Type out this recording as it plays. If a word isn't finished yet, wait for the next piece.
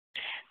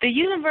The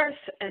universe,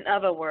 in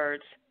other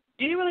words,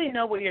 do you really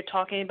know what you're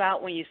talking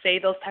about when you say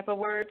those type of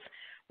words?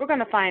 We're going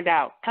to find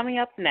out coming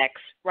up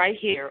next right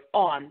here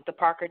on The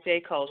Parker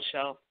J. Cole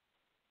Show.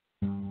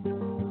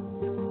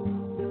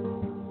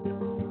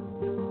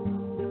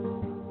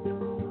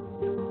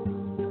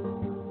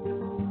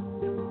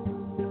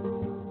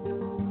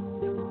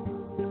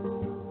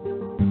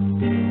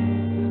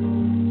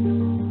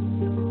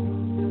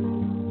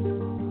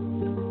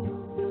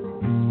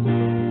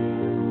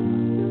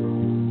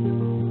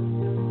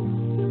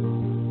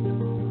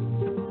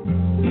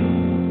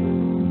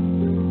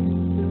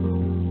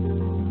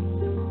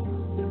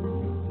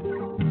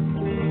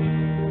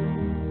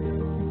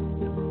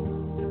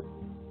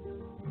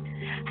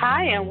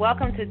 Hi, and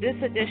welcome to this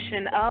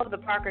edition of the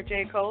Parker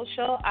J. Cole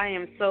Show. I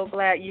am so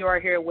glad you are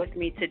here with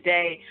me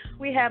today.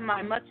 We have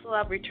my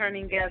much-loved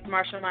returning guest,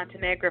 Marcia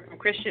Montenegro from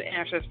Christian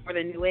Answers for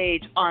the New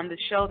Age on the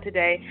show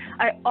today.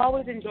 I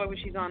always enjoy when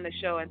she's on the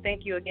show, and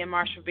thank you again,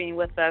 Marcia, for being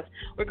with us.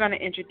 We're going to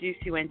introduce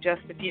you in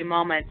just a few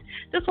moments.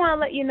 Just want to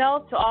let you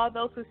know, to all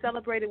those who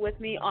celebrated with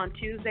me on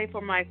Tuesday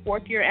for my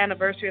 4th year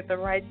anniversary of The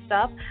Right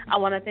Stuff, I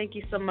want to thank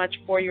you so much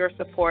for your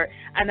support.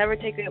 I never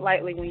take it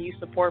lightly when you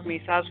support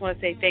me, so I just want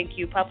to say thank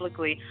you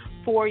publicly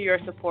for your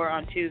support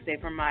on Tuesday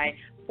for my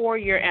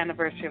 4-year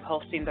anniversary of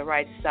hosting The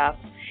Right Stuff.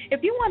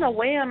 If you want to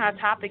weigh in on our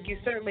topic, you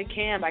certainly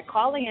can by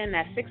calling in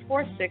at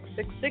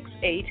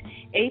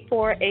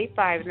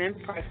 646-668-8485 and then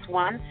press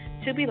 1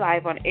 to be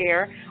live on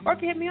air, or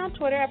hit me on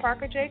Twitter at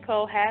Parker J.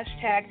 Cole,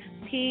 hashtag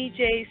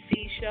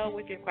PJC Show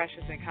with your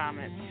questions and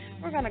comments.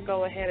 We're going to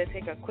go ahead and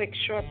take a quick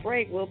short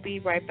break. We'll be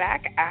right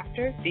back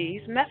after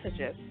these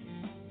messages.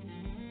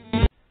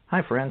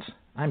 Hi, friends.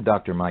 I'm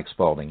Dr. Mike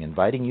Spaulding,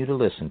 inviting you to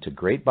listen to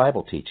great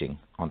Bible teaching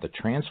on the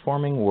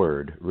Transforming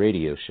Word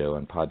radio show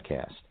and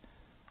podcast.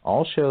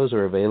 All shows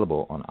are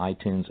available on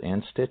iTunes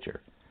and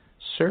Stitcher.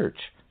 Search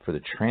for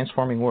the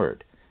Transforming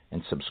Word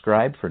and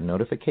subscribe for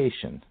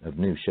notification of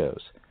new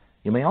shows.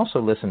 You may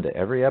also listen to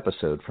every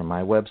episode from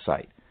my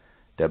website,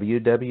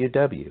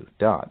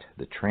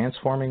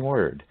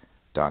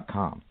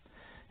 www.thetransformingword.com.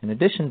 In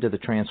addition to the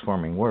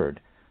Transforming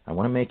Word, I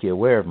want to make you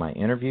aware of my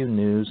interview,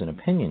 news, and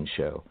opinion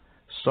show,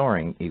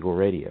 Soaring Eagle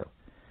Radio.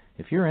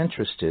 If you're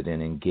interested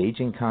in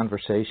engaging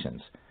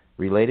conversations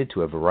related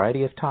to a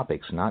variety of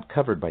topics not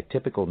covered by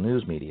typical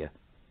news media,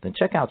 then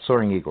check out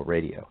Soaring Eagle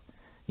Radio.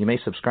 You may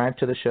subscribe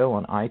to the show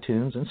on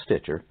iTunes and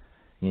Stitcher,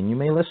 and you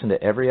may listen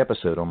to every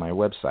episode on my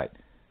website,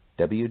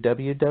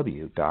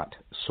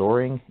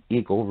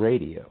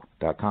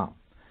 www.soaringeagleradio.com.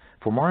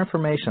 For more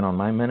information on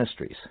my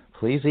ministries,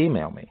 please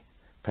email me,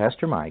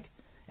 Pastor Mike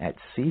at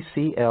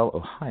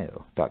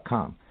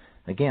cclohio.com.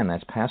 Again,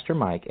 that's Pastor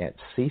Mike at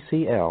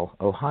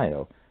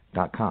cclohio.com.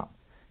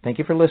 Thank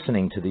you for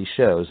listening to these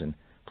shows, and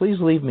please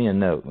leave me a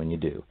note when you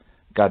do.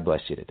 God bless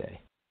you today.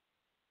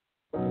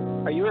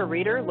 Are you a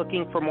reader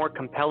looking for more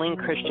compelling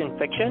Christian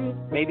fiction?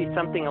 Maybe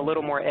something a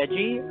little more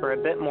edgy or a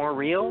bit more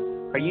real?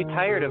 Are you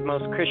tired of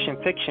most Christian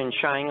fiction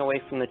shying away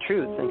from the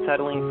truth and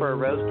settling for a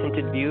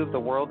rose-tinted view of the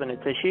world and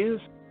its issues?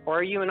 Or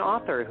are you an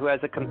author who has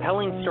a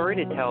compelling story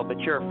to tell, but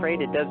you're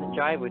afraid it doesn't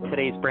jive with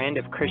today's brand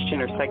of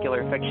Christian or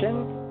secular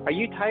fiction? Are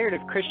you tired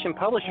of Christian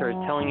publishers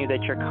telling you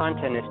that your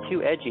content is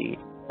too edgy?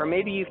 Or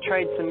maybe you've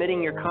tried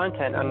submitting your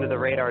content under the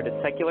radar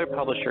to secular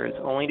publishers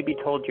only to be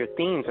told your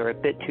themes are a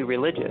bit too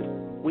religious?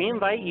 We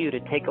invite you to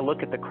take a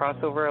look at the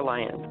Crossover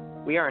Alliance.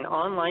 We are an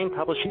online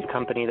publishing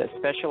company that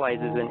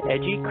specializes in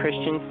edgy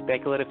Christian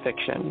speculative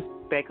fiction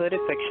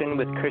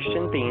with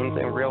Christian themes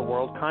and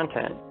real-world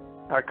content.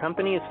 Our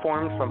company is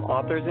formed from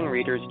authors and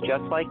readers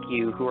just like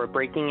you who are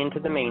breaking into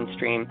the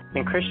mainstream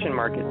and Christian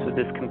markets with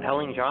this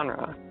compelling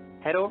genre.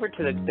 Head over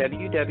to the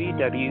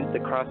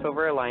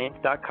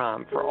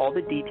www.thecrossoveralliance.com for all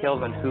the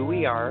details on who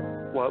we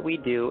are, what we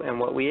do, and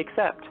what we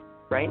accept.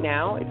 Right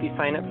now, if you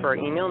sign up for our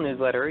email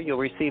newsletter, you'll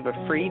receive a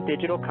free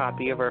digital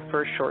copy of our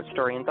first short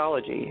story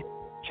anthology.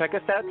 Check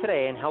us out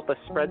today and help us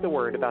spread the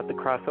word about the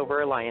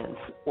Crossover Alliance,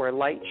 where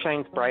light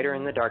shines brighter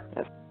in the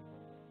darkness.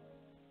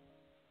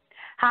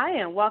 Hi,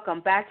 and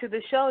welcome back to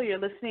the show. You're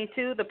listening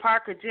to the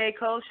Parker J.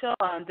 Cole Show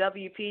on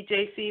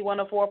WPJC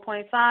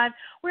 104.5.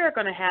 We are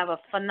going to have a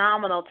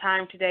phenomenal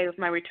time today with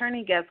my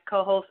returning guest,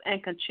 co-host,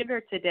 and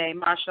contributor today,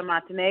 Marcia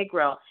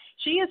Montenegro.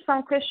 She is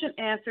from Christian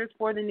Answers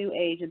for the New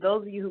Age, and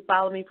those of you who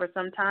follow me for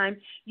some time,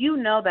 you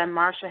know that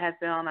Marcia has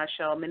been on our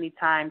show many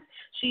times.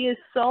 She is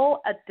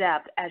so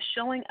adept at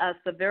showing us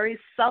the very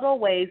subtle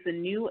ways the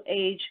New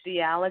Age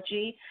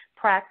theology,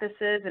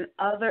 practices, and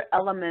other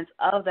elements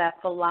of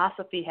that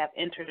philosophy have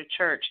entered the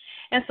church.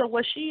 And so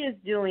what she is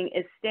doing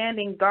is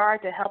standing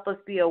guard to help us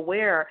be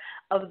aware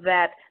of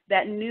that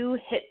new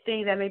hit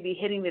thing that may be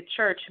hitting the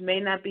church may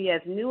not be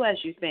as new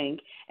as you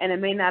think, and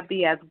it may not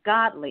be as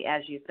godly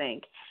as you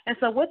think. And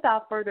so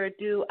without further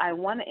ado, I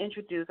want to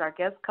introduce our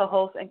guest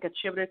co-host and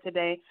contributor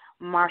today,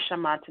 Marcia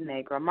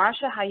Montenegro.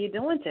 Marcia, how you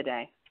doing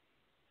today?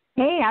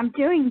 Hey, I'm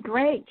doing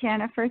great,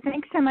 Jennifer.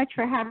 Thanks so much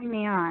for having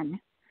me on.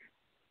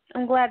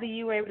 I'm glad that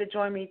you were able to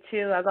join me,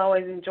 too. As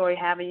always, enjoy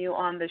having you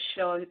on the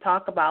show to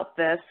talk about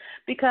this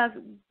because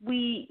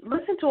we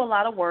listen to a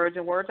lot of words,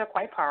 and words are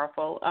quite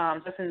powerful.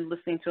 Just in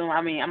listening to them,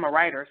 I mean, I'm a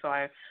writer, so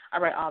I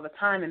write all the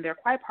time, and they're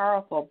quite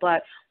powerful,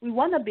 but we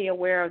want to be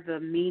aware of the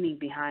meaning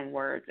behind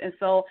words. And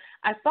so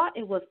I thought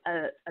it was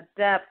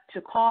adept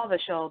to call the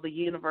show The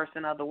Universe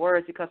in Other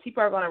Words because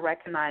people are going to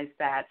recognize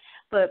that.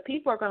 But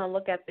people are going to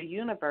look at the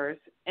universe,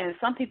 and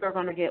some people are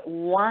going to get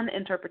one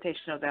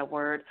interpretation of that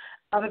word,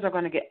 others are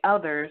going to get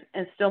others,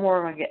 and still more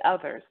are going to get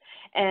others.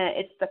 And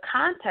it's the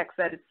context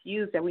that it's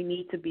used that we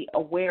need to be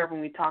aware of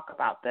when we talk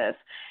about this.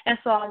 And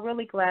so I'm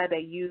really glad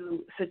that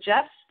you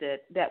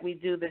suggested that we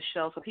do this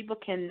show so people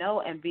can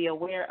know and be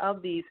aware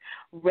of these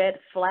red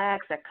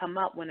flags that come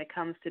up when it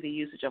comes to the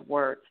usage of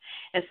words.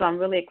 And so I'm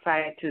really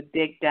excited to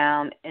dig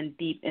down and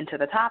deep into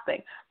the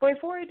topic. But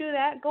before we do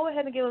that, go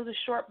ahead and give us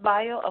a short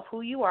bio of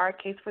who you are, in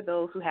case for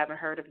those who haven't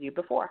heard of you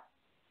before.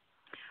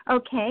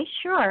 Okay,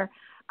 sure.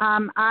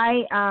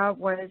 I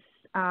was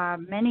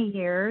many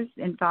years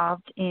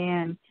involved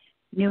in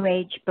New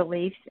Age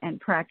beliefs and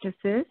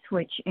practices,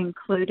 which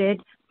included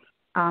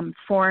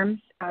forms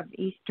of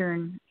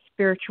Eastern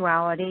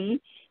spirituality,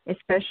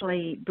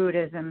 especially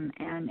Buddhism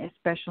and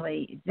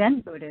especially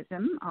Zen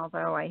Buddhism,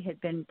 although I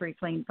had been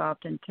briefly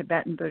involved in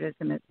Tibetan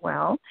Buddhism as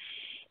well.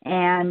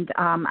 And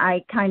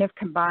I kind of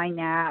combined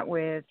that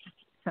with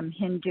some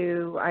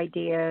Hindu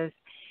ideas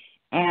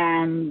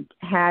and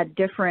had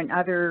different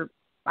other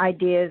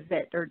ideas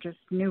that are just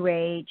New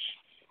Age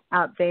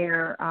out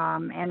there,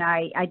 and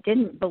I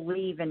didn't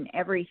believe in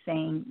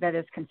everything that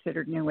is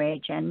considered New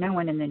Age, and no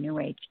one in the New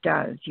Age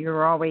does.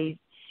 You're always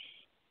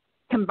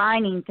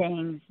combining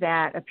things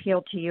that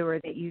appeal to you or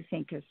that you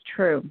think is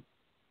true.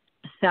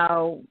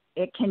 So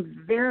it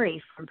can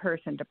vary from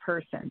person to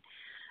person.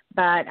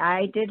 But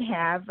I did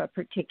have a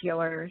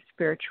particular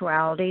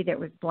spirituality that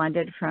was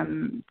blended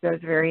from those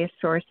various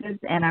sources,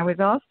 and I was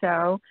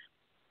also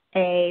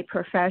a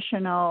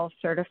professional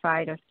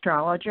certified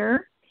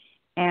astrologer,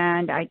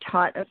 and I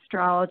taught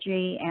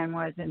astrology and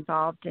was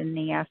involved in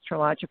the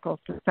Astrological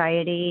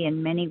Society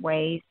in many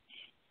ways,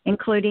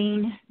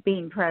 including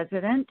being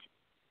president,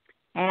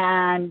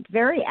 and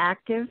very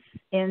active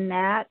in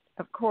that,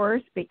 of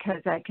course,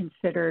 because I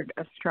considered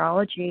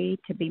astrology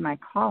to be my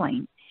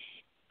calling.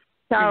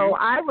 So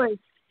I was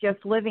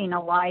just living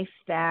a life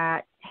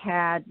that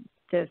had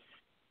this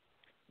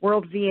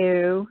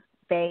worldview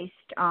based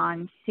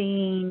on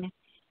seeing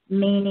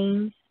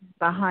meanings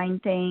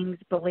behind things,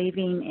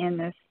 believing in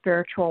the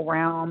spiritual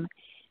realm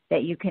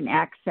that you can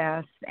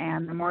access,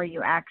 and the more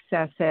you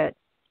access it,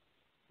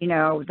 you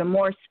know, the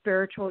more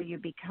spiritual you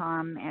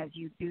become as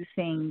you do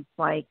things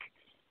like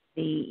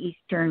the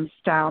Eastern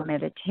style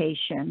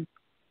meditation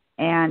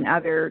and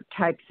other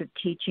types of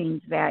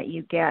teachings that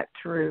you get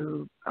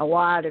through a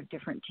lot of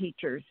different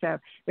teachers. So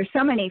there's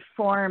so many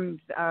forms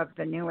of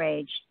the New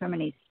Age, so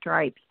many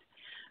stripes,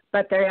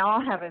 but they all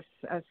have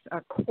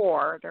a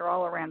core. They're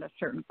all around a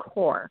certain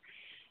core.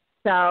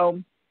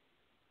 So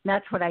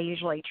that's what I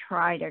usually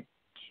try to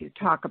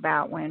talk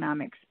about when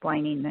I'm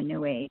explaining the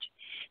New Age.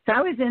 So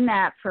I was in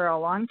that for a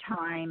long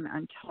time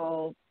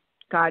until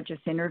God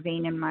just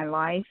intervened in my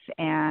life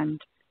and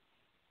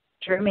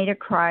drew me to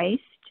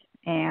Christ.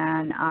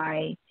 And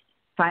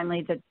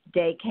finally the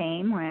day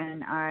came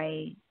when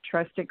I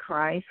trusted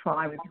Christ while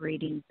I was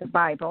reading the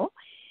Bible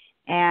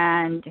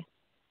and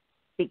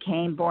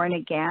became born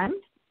again.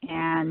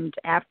 And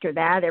after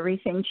that,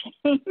 everything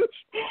changed,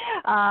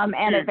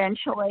 and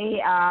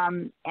eventually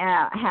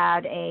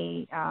had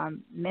a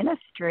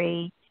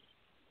ministry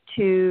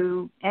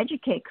to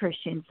educate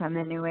Christians on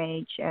the New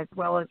Age, as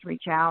well as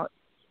reach out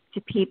to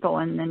people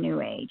in the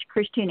New Age.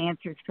 Christian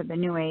Answers for the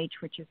New Age,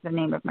 which is the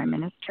name of my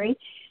ministry,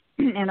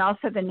 and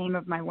also the name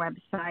of my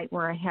website,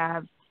 where I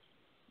have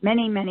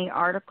many, many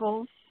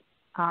articles,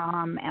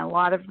 and a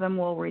lot of them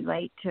will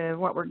relate to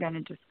what we're going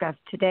to discuss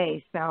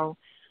today. So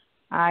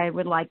I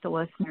would like the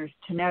listeners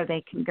to know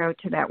they can go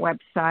to that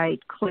website,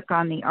 click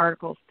on the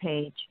articles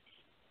page,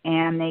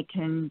 and they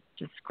can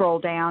just scroll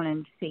down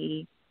and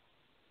see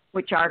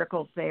which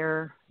articles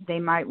they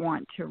might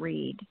want to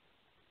read.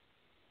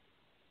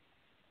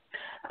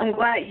 I'm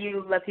glad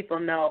you let people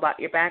know about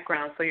your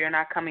background so you're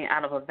not coming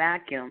out of a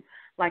vacuum.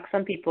 Like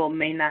some people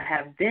may not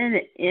have been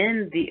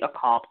in the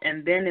occult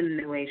and been in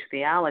New Age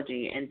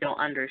theology and don't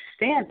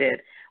understand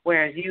it,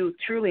 whereas you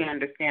truly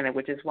understand it,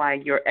 which is why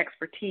your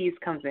expertise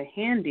comes in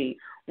handy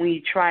when you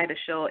try to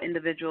show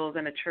individuals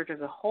and the church as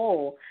a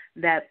whole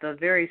that the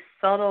very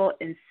subtle,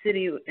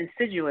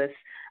 insidious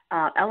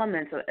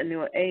elements of a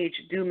New Age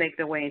do make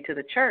their way into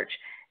the church.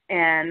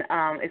 And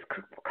it's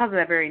because of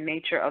that very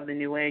nature of the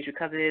New Age,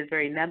 because it is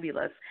very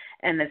nebulous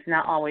and it's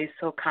not always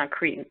so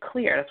concrete and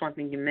clear. That's one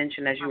thing you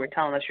mentioned as you were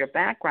telling us your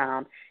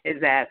background,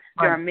 is that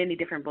there are many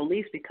different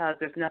beliefs because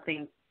there's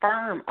nothing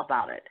firm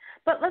about it.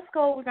 But let's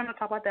go. We're going to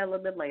talk about that a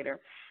little bit later.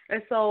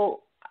 And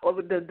so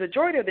the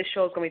majority of this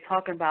show is going to be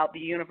talking about the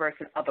universe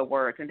and other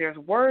words. And there's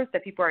words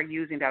that people are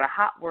using that are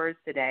hot words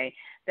today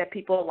that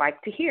people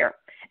like to hear.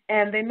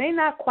 And they may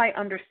not quite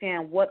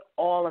understand what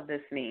all of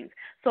this means.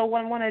 So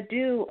what I want to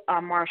do,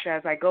 Marcia,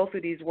 as I go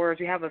through these words,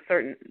 we have a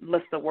certain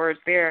list of words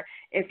there.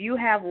 If you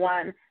have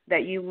one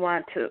that you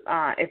want to,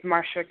 if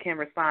Marcia can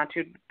respond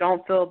to,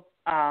 don't feel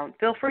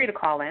free to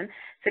call in,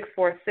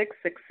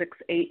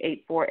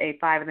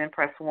 646-668-8485, and then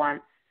press 1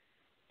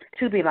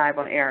 to be live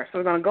on air. So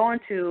we're going to go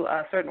into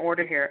a certain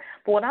order here.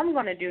 But what I'm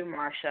going to do,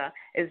 Marcia,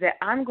 is that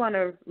I'm going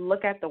to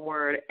look at the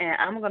word and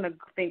I'm going to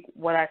think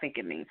what I think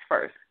it means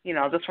first,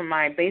 just from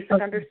my basic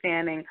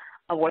understanding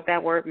of what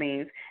that word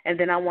means. And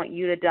then I want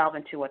you to delve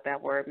into what that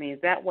word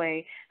means. That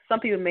way, some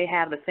people may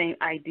have the same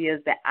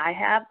ideas that I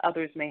have.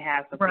 Others may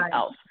have something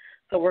else.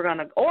 So we're going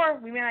to, or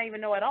we may not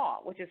even know at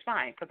all, which is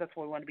fine because that's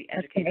what we want to be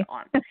educated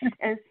on.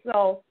 And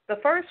so the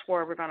first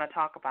word we're going to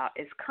talk about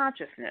is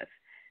consciousness.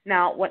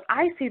 Now, when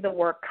I see the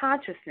word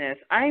consciousness,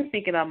 I'm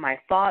thinking of my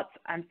thoughts.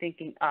 I'm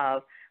thinking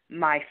of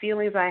my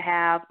feelings I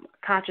have,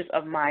 conscious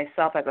of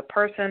myself as a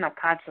person. I'm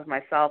conscious of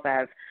myself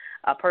as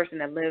a person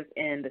that lives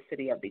in the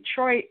city of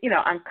Detroit.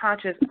 I'm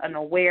conscious and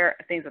aware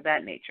of things of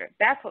that nature.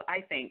 That's what I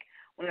think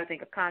when I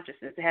think of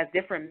consciousness. It has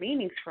different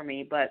meanings for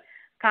me, but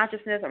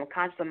consciousness, I'm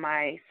conscious of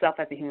myself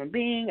as a human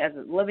being, as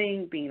a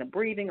living, being a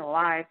breathing,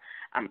 alive.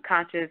 I'm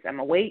conscious, I'm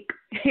awake.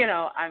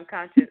 I'm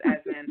conscious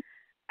as in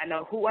I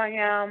know who I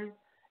am,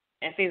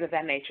 and things of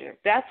that nature.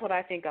 That's what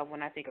I think of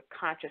when I think of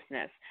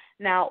consciousness.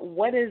 Now,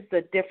 what is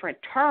the different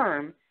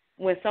term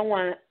when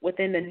someone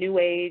within the New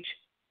Age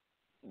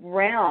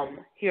realm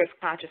hears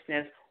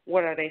consciousness?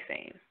 What are they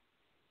saying?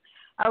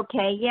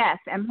 Okay, yes,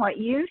 and what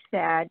you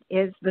said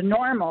is the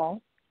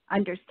normal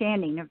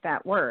understanding of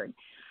that word.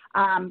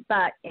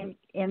 But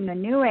in the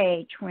New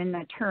Age, when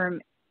the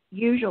term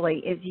usually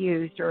is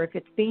used, or if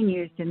it's being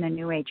used in the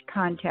New Age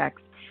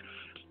context,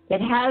 it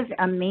has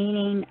a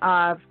meaning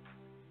of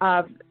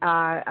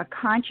a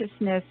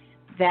consciousness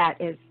that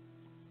is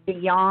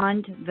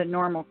beyond the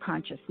normal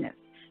consciousness.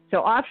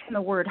 So often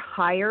the word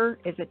higher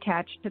is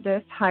attached to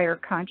this, higher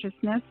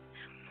consciousness,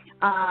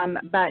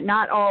 but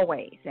not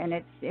always. And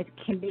it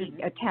can be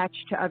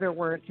attached to other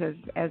words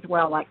as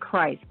well, like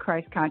Christ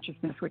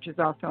consciousness, which is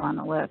also on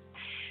the list.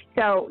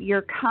 So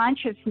your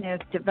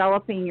consciousness,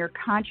 developing your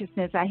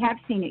consciousness, I have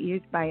seen it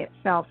used by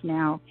itself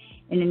now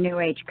in a New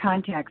Age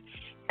context.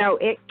 So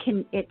it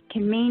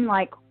can mean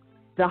like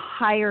the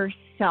higher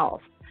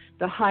self,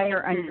 the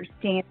higher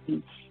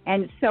understanding.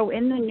 And so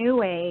in the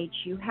New Age,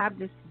 you have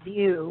this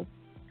view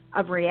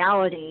of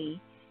reality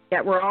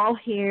that we're all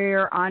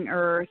here on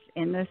Earth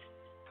in this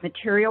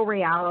material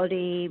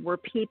reality. We're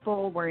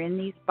people, we're in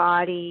these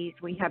bodies,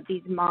 we have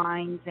these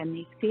minds and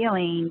these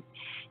feelings,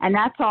 and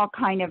that's all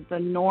kind of the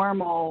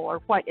normal or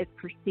what is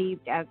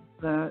perceived as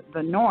the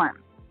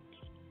norm.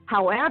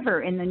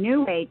 However, in the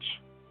New Age,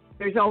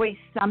 there's always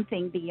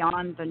something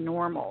beyond the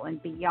normal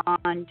and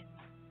beyond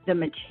the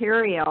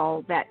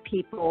material that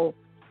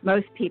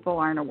most people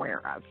aren't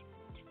aware of.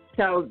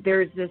 So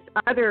there's this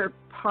other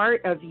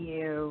part of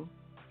you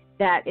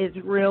that is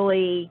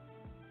really,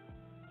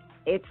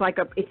 it's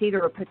either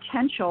a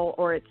potential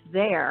or it's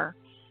there,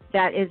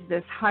 that is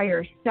this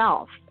higher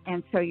self.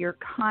 And so your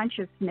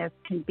consciousness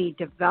can be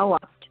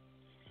developed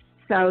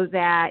so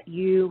that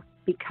you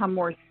become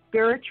more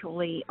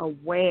spiritually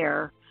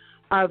aware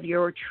of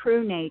your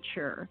true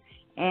nature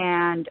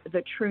and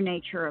the true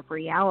nature of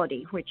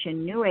reality, which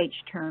in New Age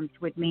terms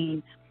would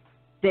mean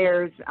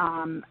there's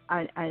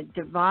a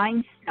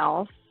divine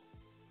self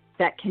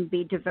that can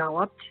be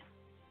developed.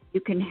 You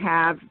can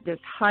have this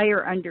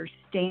higher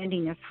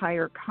understanding, this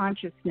higher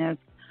consciousness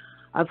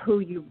of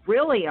who you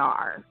really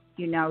are.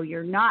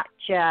 You're not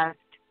just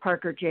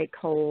Parker J.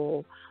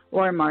 Cole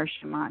or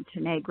Marcia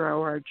Montenegro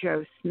or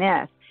Joe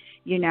Smith.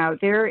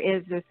 There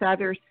is this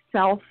other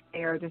self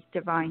there, this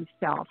divine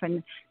self.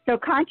 And so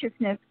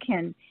consciousness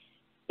can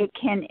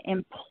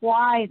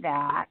imply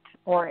that,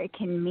 or it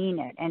can mean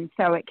it. And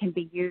so it can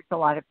be used a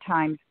lot of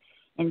times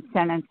in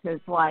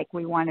sentences like,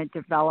 we want to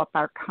develop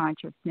our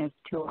consciousness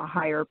to a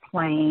higher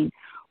plane,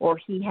 or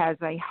he has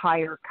a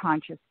higher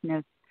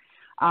consciousness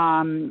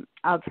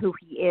of who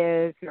he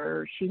is,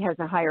 or she has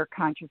a higher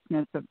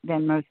consciousness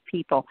than most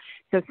people.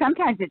 So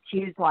sometimes it's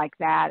used like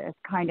that as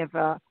kind of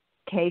a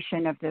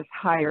indication of this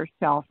higher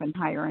self and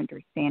higher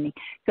understanding.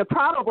 So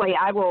probably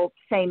I will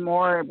say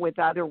more with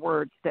other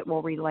words that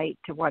will relate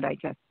to what I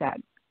just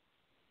said.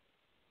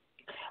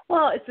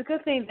 Well, it's a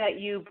good thing that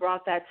you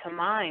brought that to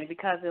mind,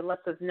 because it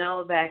lets us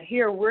know that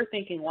here we're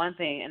thinking one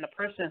thing, and the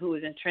person who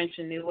is entrenched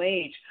in New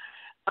Age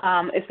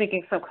is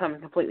thinking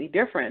something completely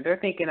different. They're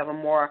thinking of a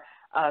more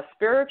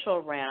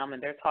spiritual realm,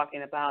 and they're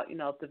talking about,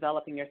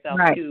 developing yourself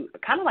to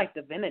kind of like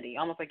divinity,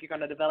 almost like you're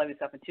going to develop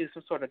yourself into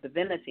some sort of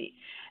divinity.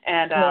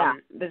 And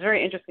it's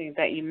very interesting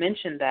that you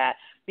mentioned that,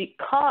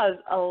 because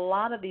a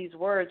lot of these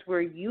words,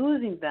 we're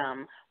using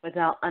them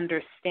without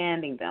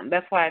understanding them.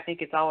 That's why I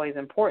think it's always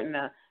important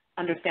to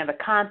understand the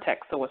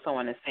context of what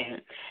someone is saying.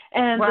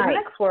 And the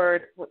next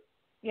word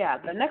Yeah,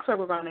 the next word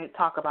we're going to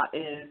talk about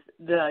is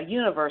the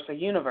universe or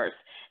universe.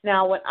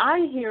 Now, when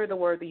I hear the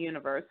word the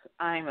universe,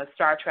 I'm a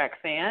Star Trek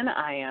fan,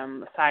 I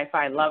am a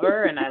sci-fi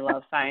lover, and I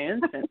love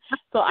science. And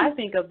so I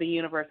think of the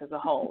universe as a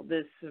whole,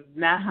 this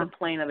massive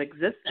plane of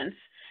existence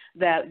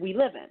that we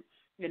live in,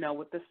 you know,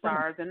 with the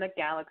stars and the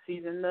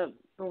galaxies and the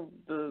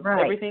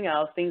everything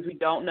else, things we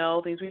don't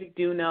know, things we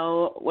do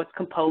know, what's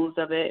composed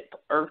of it,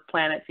 Earth,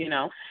 planets, you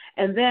know.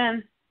 And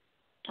then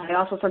I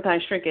also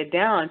sometimes shrink it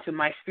down to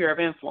my sphere of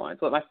influence.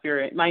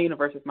 My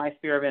universe is my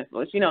sphere of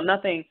influence. You know,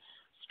 nothing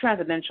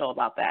transcendental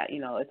about that. You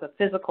know, it's a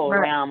physical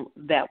realm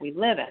that we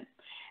live in.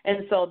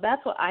 And so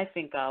that's what I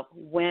think of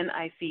when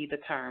I see the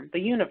term, the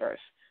universe.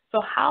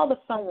 So how does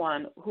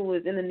someone who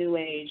is in the New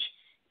Age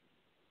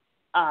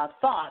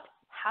thought,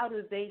 how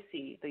do they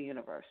see the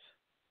universe?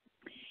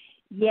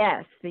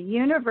 Yes, the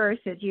universe,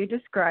 as you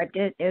described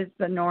it, is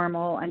the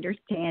normal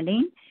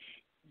understanding.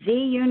 The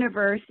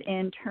universe,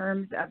 in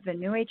terms of the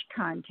New Age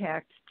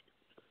context,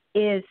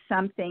 is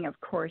something, of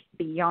course,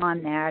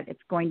 beyond that.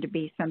 It's going to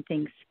be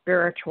something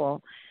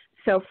spiritual.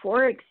 So,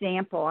 for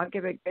example, I'll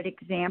give a good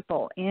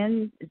example.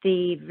 In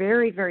the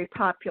very, very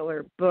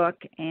popular book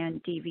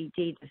and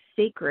DVD, The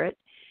Secret,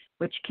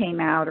 which came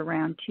out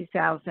around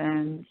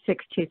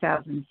 2006,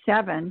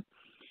 2007,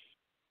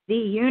 the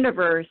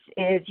universe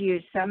is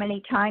used so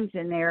many times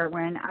in there.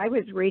 When I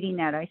was reading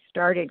that, I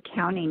started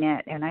counting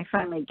it, and I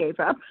finally gave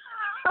up.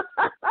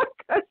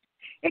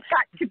 It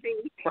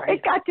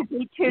got to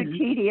be too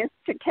tedious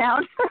to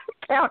count.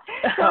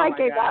 So I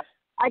gave up.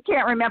 I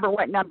can't remember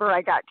what number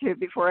I got to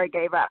before I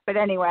gave up. But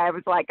anyway, I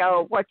was like,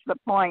 oh, what's the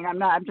point?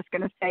 I'm just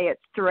going to say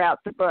it's throughout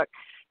the book.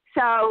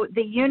 So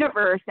the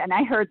universe, and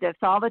I heard this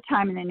all the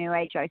time in the New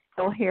Age. I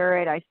still hear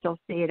it. I still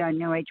see it on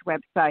New Age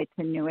websites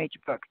and New Age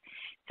books.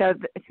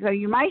 So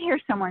you might hear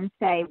someone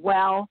say,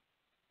 well,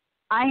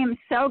 I am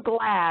so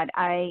glad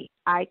I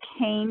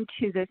came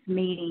to this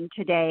meeting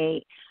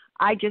today.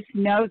 I just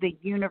know the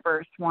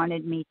universe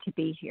wanted me to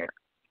be here.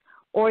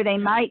 Or they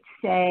might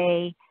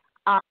say,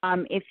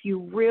 if you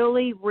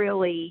really,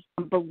 really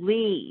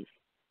believe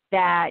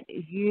that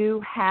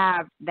you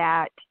have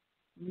that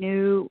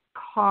new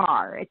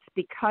car, it's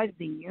because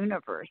the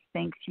universe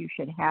thinks you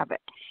should have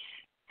it.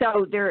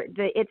 So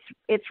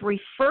it's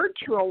referred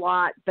to a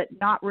lot, but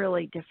not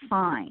really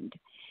defined.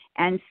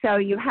 And so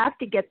you have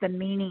to get the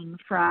meaning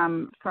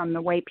from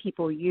the way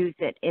people use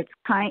it. It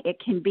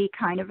can be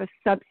kind of a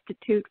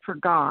substitute for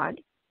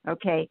God,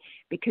 okay?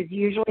 Because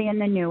usually in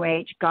the New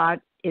Age, God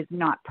is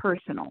not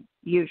personal,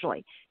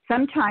 usually.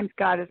 Sometimes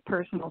God is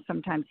personal,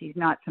 sometimes he's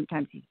not,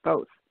 sometimes he's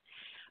both.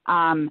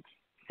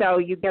 So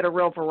you get a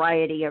real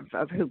variety of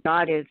who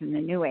God is in the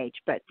New Age.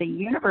 But the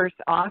universe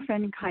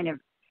often kind of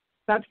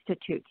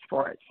substitutes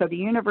for it. So the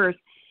universe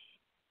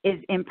is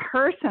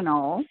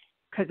impersonal,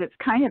 because it's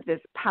kind of this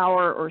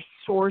power or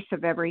source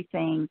of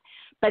everything,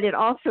 but it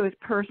also is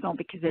personal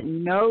because it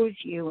knows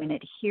you and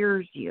it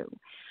hears you.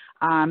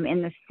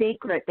 In The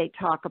Secret, they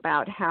talk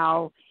about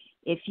how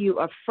if you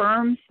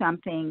affirm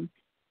something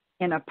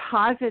in a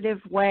positive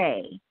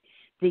way,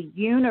 the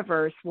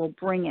universe will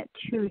bring it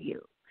to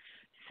you.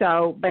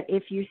 So, but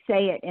if you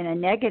say it in a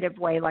negative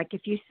way, like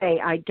if you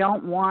say, I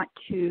don't want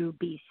to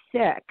be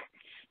sick,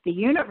 the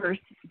universe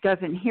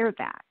doesn't hear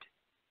that,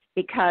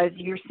 because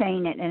you're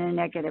saying it in a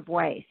negative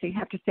way. So you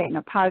have to say it in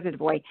a positive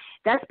way.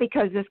 That's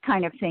because this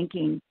kind of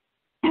thinking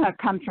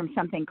comes from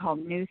something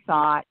called New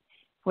Thought,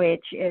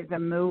 which is a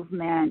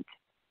movement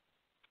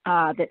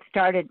that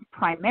started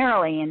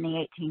primarily in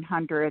the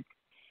 1800s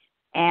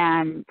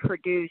and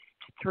produced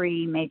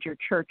three major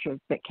churches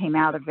that came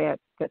out of it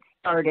that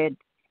started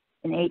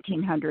in the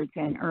 1800s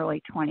and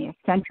early 20th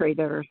century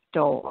that are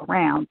still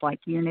around, like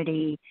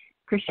Unity,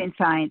 Christian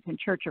Science, and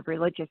Church of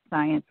Religious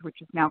Science,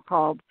 which is now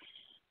called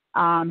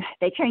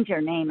they changed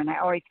their name, and I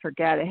always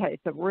forget it.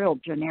 It's a real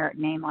generic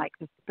name, like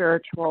the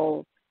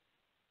Spiritual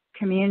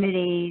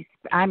Communities.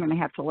 I'm going to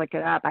have to look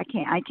it up. I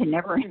can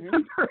never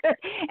remember it.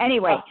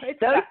 Anyway,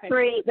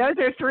 those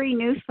are three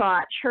New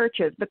Thought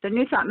churches, but the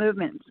New Thought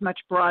movement is much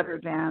broader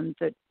than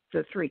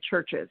the three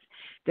churches.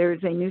 There's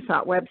a New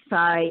Thought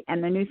website,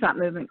 and the New Thought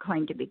movement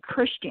claimed to be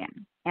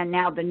Christian. And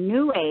now the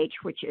New Age,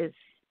 which is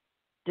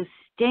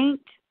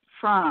distinct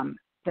from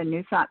the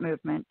New Thought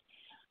movement,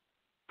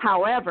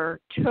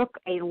 however, took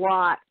a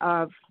lot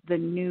of the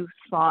New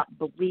Thought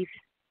beliefs,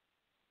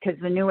 because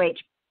the New Age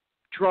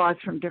draws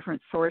from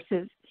different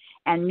sources,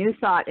 and New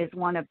Thought is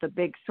one of the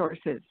big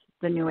sources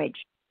the New Age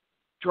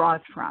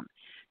draws from.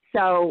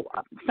 So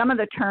some of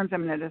the terms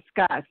I'm going to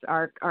discuss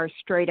are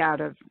straight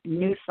out of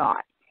New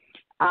Thought.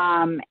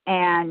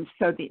 And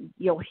so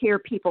you'll hear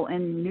people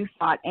in New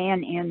Thought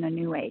and in the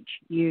New Age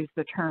use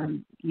the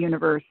term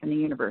universe and the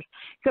universe.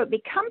 So it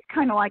becomes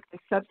kind of like the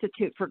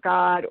substitute for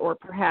God, or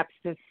perhaps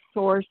the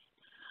source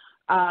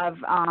of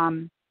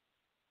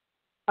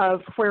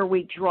where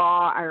we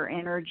draw our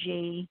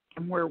energy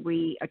and where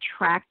we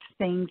attract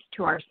things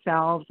to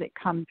ourselves. It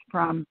comes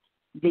from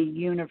the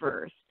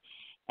universe.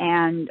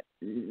 And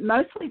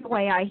mostly the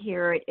way I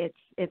hear it,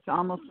 it's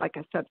almost like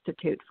a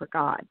substitute for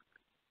God.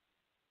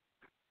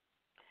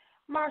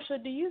 Marcia,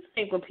 do you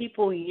think when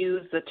people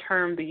use the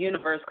term the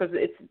universe, because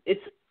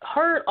it's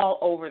heard all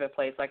over the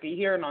place, like you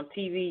hear it on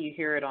TV, you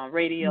hear it on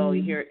radio,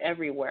 you hear it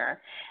everywhere,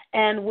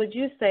 and would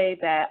you say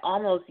that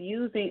almost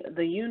using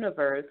the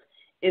universe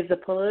is a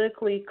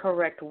politically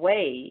correct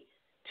way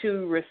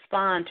to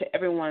respond to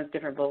everyone's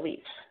different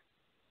beliefs?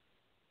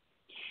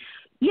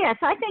 Yes,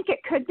 I think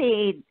it could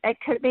be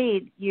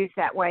used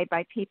that way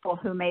by people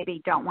who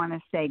maybe don't want to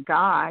say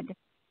God,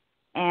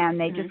 and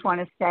they just want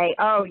to say,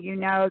 oh,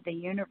 the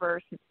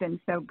universe has been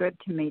so good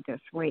to me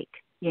this week,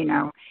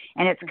 and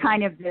it's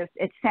kind of this,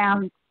 it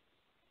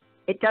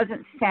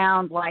doesn't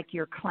sound like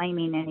you're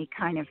claiming any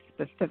kind of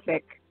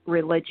specific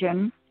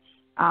religion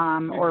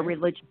or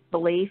religious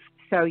belief,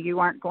 so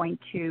you aren't going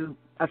to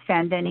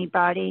offend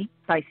anybody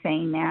by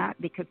saying that,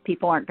 because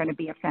people aren't going to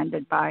be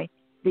offended by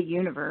the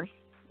universe.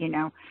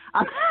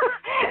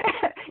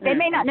 They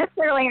may not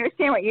necessarily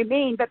understand what you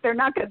mean, but they're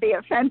not going to be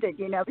offended,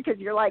 because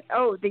you're like,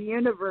 oh, the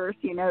universe,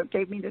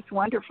 gave me this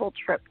wonderful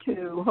trip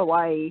to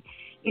Hawaii,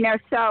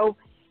 so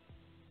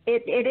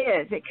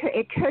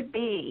it could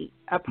be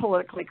a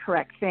politically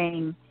correct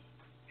thing,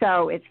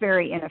 so it's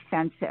very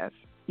inoffensive.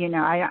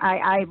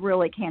 I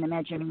really can't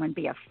imagine anyone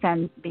they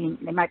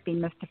might be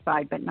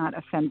mystified but not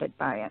offended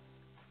by it.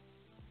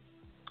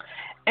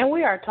 And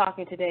we are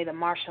talking today to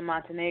Marcia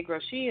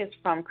Montenegro. She is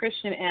from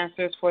Christian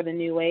Answers for the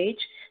New Age.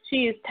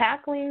 She is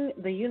tackling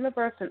the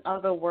universe and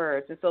other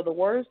words. And so the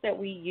words that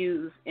we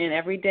use in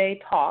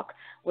everyday talk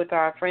with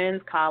our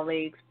friends,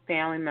 colleagues,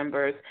 family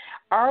members,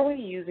 are we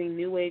using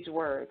New Age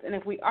words? And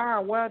if we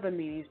are, what are the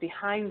meanings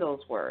behind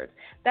those words?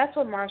 That's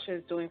what Marcia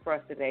is doing for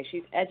us today.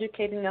 She's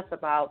educating us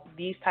about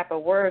these type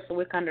of words so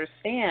we can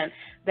understand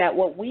that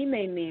what we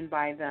may mean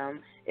by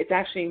them, it's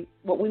actually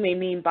what we may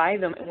mean by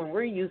them, and when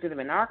we're using them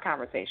in our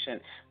conversation,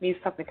 means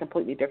something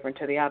completely different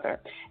to the other.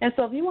 And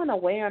so if you want to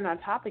weigh in on our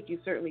topic, you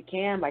certainly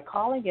can by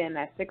calling in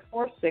at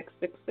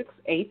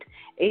 646-668-8485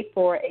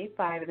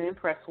 and then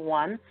press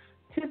 1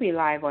 to be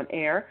live on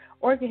air,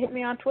 or you can hit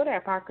me on Twitter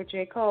at Parker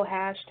J. Cole,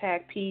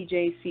 hashtag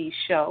PJC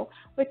Show,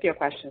 with your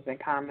questions and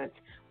comments.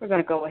 We're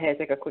going to go ahead and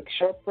take a quick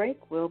short break.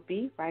 We'll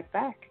be right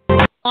back.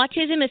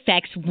 Autism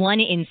affects 1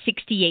 in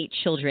 68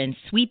 children,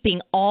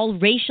 sweeping all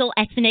racial,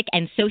 ethnic,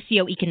 and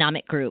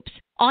socioeconomic groups.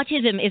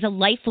 Autism is a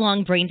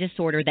lifelong brain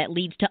disorder that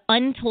leads to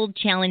untold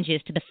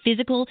challenges to the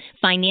physical,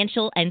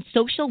 financial, and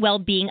social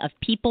well-being of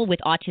people with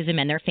autism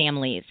and their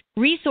families.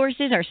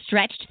 Resources are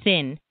stretched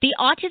thin. The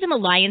Autism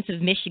Alliance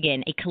of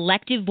Michigan, a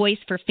collective voice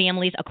for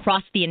families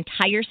across the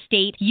entire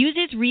state,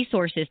 uses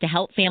resources to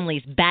help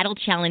families battle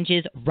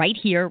challenges right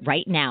here,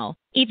 right now.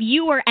 If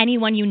you or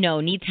anyone you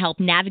know needs help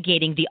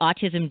navigating the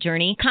autism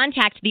journey,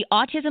 contact the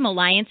Autism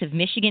Alliance of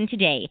Michigan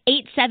today,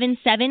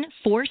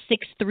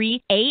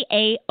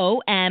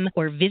 877-463-AAOM,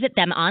 or visit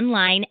them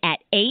online at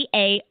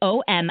aaomi.org.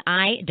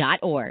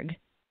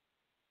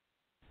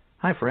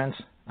 Hi, friends.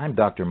 I'm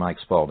Dr. Mike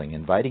Spaulding,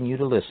 inviting you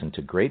to listen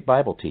to great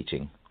Bible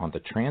teaching on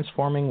the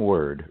Transforming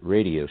Word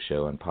radio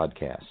show and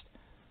podcast.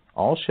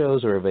 All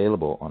shows are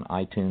available on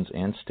iTunes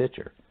and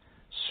Stitcher.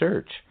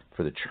 Search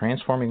for the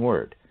Transforming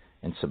Word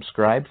and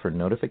subscribe for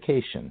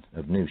notification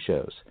of new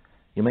shows.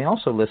 You may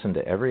also listen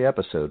to every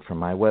episode from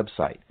my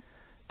website,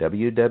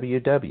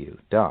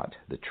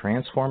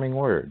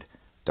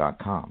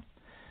 www.thetransformingword.com.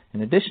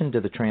 In addition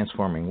to The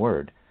Transforming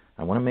Word,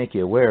 I want to make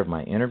you aware of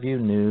my interview,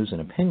 news,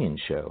 and opinion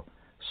show,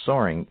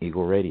 Soaring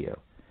Eagle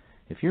Radio.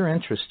 If you're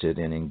interested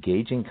in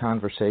engaging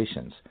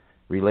conversations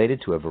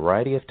related to a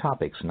variety of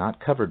topics not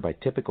covered by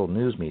typical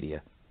news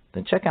media,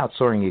 then check out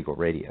Soaring Eagle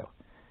Radio.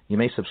 You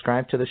may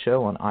subscribe to the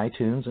show on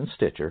iTunes and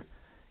Stitcher,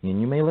 and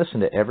you may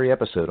listen to every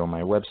episode on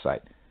my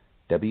website,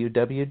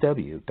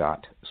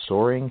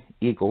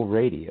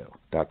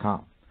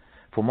 www.soaringeagleradio.com.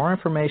 For more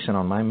information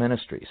on my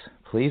ministries,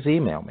 please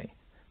email me,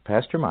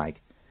 Pastor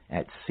Mike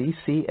at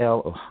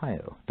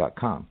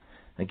cclohio.com.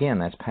 Again,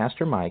 that's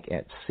Pastor Mike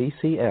at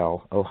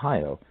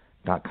cclohio.com.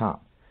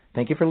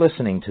 Thank you for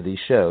listening to these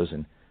shows,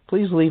 and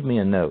please leave me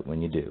a note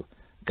when you do.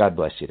 God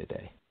bless you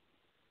today.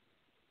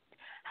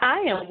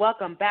 Hi, and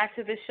welcome back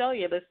to the show.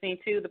 You're listening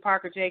to the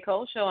Parker J.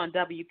 Cole Show on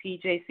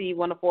WPJC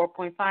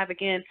 104.5.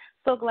 Again,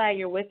 so glad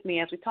you're with me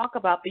as we talk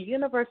about the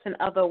universe and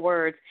other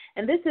words.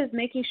 And this is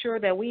making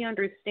sure that we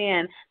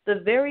understand the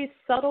very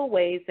subtle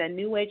ways that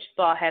New Age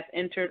thought has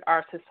entered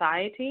our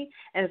society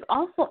and has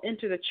also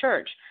entered the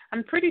church.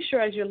 I'm pretty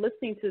sure as you're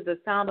listening to the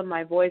sound of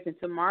my voice and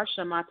to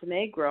Marcia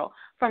Montenegro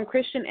from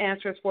Christian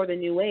Answers for the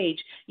New Age,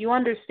 you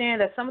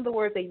understand that some of the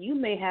words that you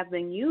may have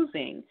been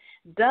using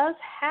does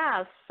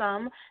have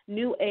some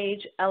New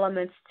Age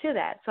elements to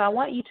that. So I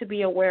want you to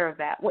be aware of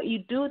that. What you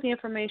do with the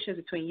information is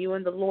between you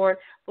and the Lord.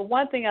 But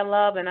one thing I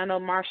love, and I know,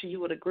 Marcia,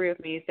 you would agree with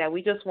me, is that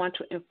we just want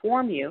to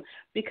inform you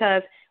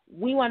because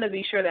we want to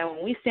be sure that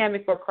when we stand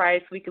before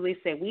Christ, we can at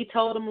least say, we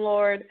told them,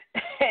 Lord,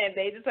 and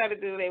they just had to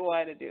do what they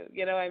wanted to do.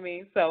 You know what I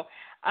mean? So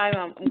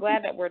I'm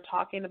glad that we're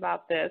talking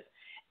about this.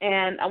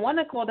 And I want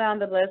to go down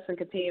the list and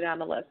continue down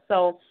the list.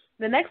 So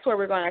the next word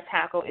we're going to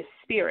tackle is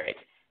spirit.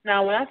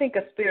 Now, when I think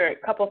of spirit,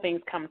 a couple things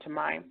come to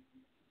mind.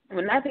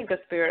 When I think of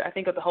spirit, I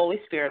think of the Holy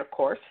Spirit, of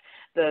course,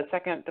 the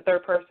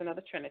third person of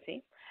the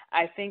Trinity.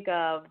 I think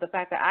of the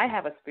fact that I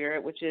have a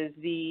spirit, which is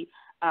the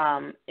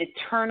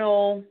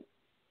eternal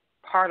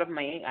part of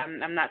me.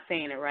 I'm not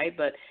saying it right,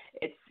 but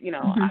it's,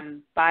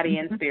 I'm body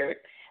and spirit.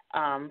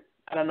 I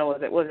don't know,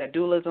 was that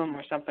dualism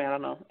or something? I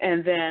don't know.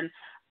 And then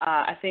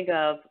I think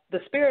of the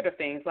spirit of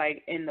things,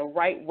 like in the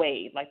right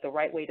way, like the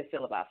right way to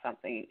feel about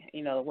something,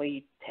 the way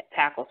you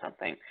tackle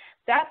something.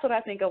 That's what I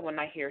think of when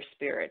I hear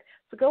spirit.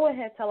 So go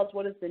ahead, tell us,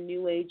 what is the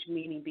New Age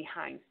meaning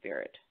behind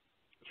spirit?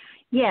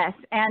 Yes,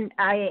 and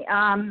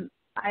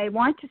I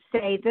want to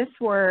say this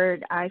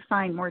word I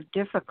find more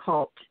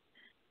difficult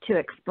to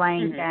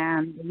explain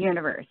than the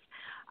universe,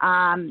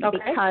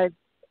 because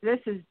this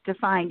is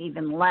defined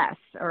even less,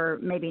 or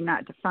maybe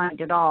not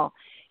defined at all.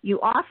 You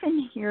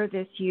often hear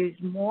this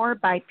used more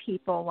by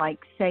people like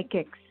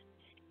psychics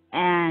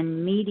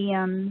and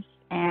mediums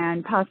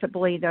and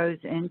possibly those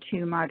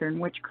into modern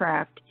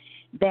witchcraft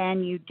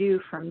than you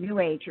do from New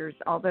Agers,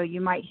 although you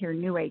might hear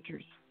New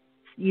Agers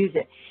use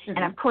it.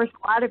 And, of course,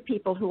 a lot of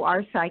people who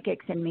are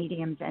psychics and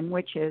mediums and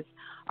witches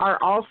are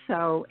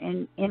also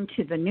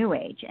into the New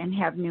Age and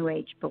have New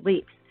Age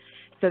beliefs.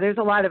 So there's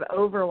a lot of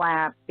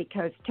overlap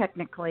because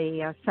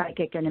technically a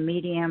psychic and a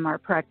medium are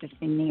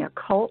practicing the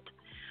occult.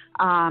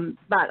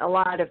 But a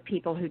lot of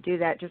people who do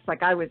that, just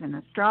like I was an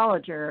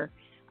astrologer,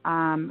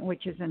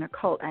 which is an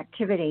occult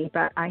activity,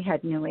 but I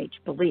had New Age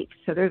beliefs.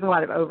 So there's a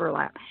lot of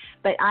overlap.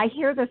 But I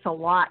hear this a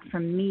lot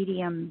from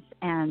mediums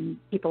and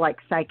people like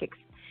psychics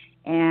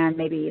and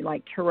maybe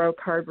like tarot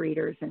card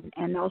readers,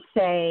 and they'll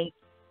say,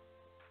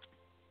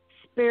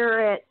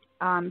 Spirit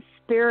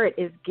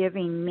is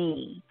giving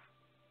me,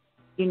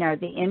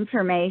 the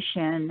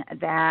information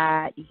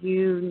that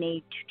you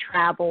need to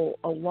travel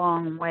a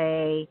long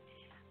way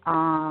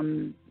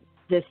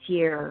this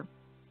year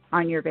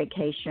on your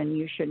vacation.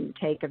 You shouldn't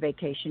take a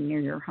vacation near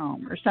your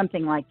home, or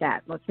something like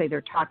that. Let's say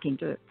they're talking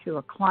to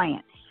a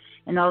client,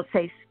 and they'll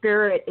say,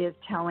 Spirit is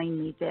telling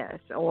me this,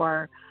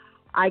 or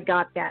I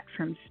got that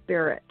from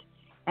Spirit.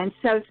 And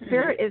so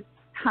Spirit is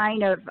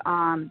kind of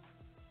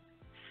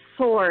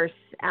source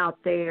out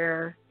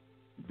there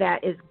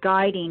that is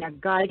a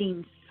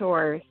guiding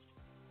source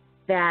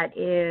that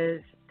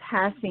is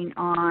passing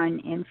on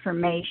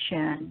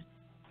information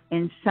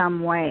in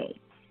some way.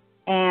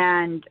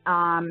 And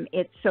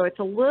it's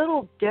a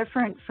little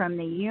different from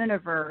the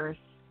universe,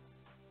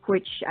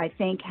 which I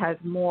think has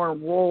more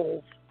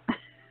roles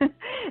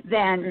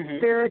than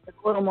Spirit. Is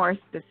a little more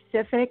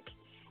specific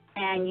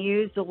and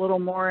used a little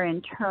more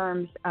in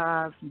terms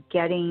of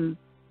getting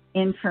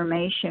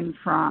information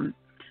from.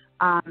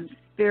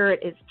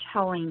 Spirit is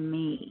telling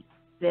me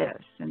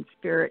this, and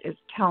Spirit is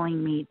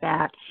telling me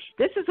that.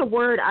 This is a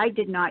word I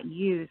did not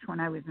use when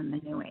I was in the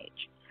New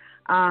Age.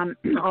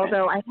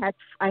 Although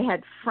I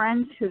had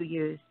friends who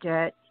used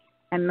it,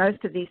 and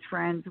most of these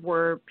friends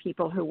were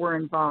people who were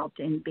involved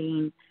in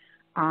being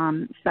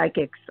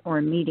psychics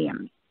or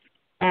mediums.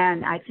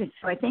 And I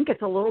think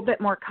it's a little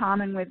bit more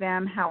common with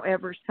them.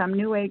 However, some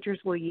New Agers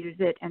will use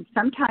it, and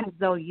sometimes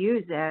they'll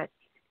use it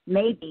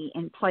maybe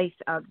in place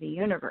of the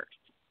universe.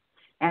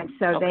 And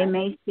so they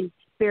may see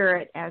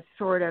Spirit as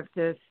sort of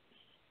this,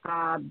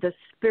 the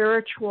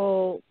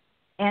spiritual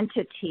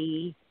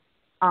entity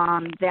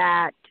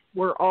that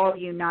we're all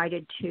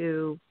united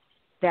to,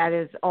 that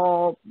is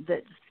all,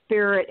 the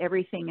Spirit,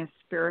 everything is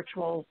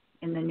spiritual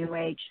in the New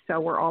Age, so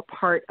we're all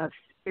part of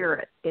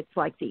Spirit. It's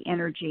like the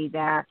energy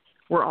that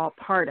we're all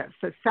part of.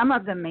 So some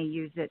of them may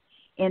use it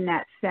in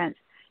that sense.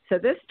 So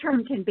this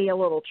term can be a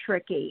little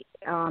tricky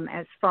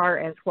as far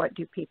as what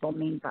do people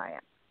mean by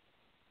it.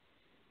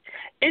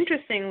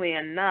 Interestingly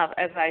enough,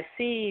 as I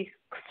see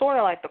sort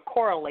of like the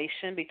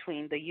correlation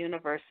between the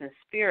universe and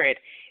spirit,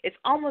 it's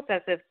almost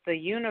as if the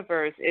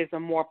universe is a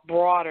more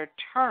broader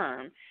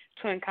term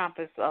to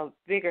encompass a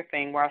bigger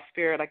thing, where our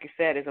spirit, like you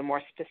said, is a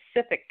more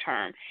specific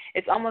term.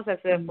 It's almost as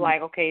if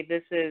like, okay,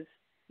 this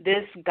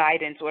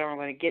guidance, whatever I'm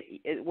going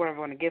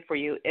to get for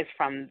you is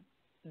from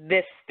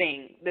this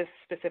thing, this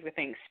specific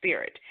thing,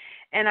 spirit.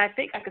 And I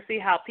think I could see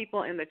how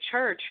people in the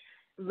church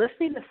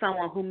listening to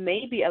someone who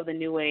may be of the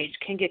New Age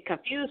can get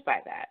confused by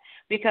that,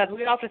 because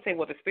we often say,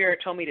 well, the spirit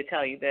told me to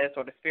tell you this,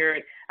 or the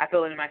spirit, I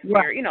feel it in my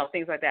spirit,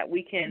 things like that.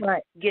 We can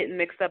get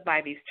mixed up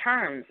by these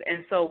terms.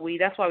 And so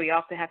that's why we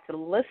often have to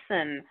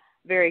listen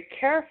very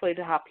carefully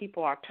to how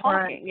people are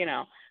talking,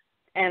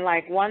 And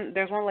like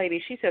there's one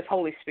lady, she says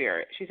Holy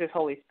Spirit. She says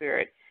Holy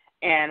Spirit.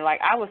 And like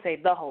I would say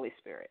the Holy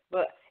Spirit.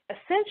 But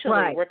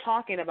essentially we're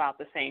talking about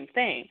the same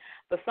thing.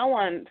 But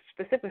someone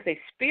specifically say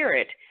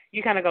spirit,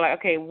 you kind of go like,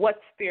 okay, what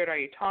spirit are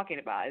you talking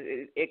about?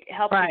 It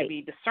helps you to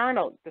be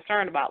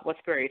discerned about what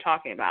spirit you're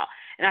talking about.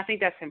 And I think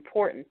that's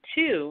important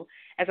too,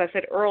 as I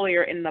said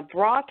earlier in the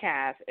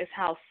broadcast, is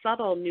how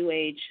subtle New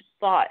Age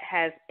thought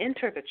has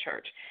entered the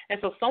church. And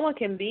so someone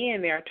can be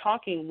in there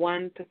talking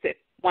one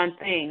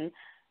thing,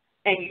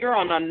 and you're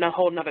on a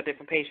whole nother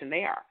different page than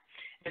they are.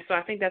 And so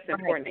I think that's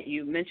important that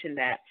you mentioned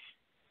that.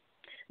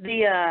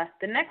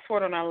 The next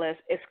word on our list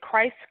is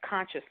Christ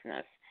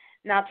consciousness.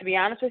 Now, to be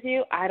honest with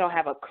you, I don't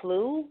have a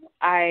clue.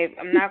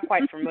 I'm not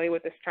quite familiar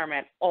with this term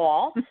at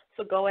all.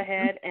 So go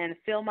ahead and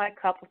fill my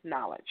cup with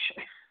knowledge.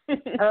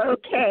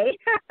 Okay.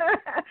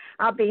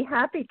 I'll be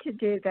happy to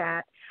do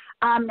that.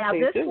 Now,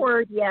 Please this do.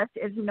 word, yes,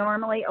 is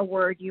normally a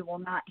word you will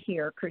not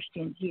hear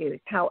Christians use.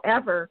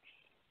 However,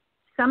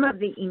 some of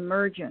the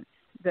emergents,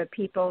 the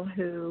people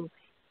who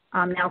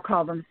now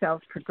call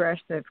themselves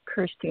progressive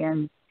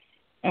Christians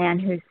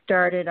and who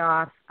started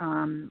off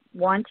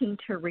wanting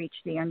to reach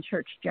the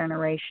unchurched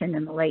generation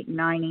in the late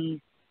 90s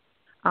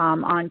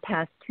on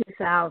past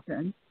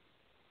 2000,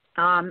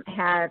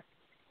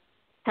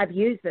 have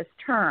used this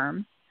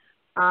term.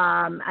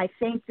 I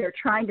think they're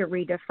trying to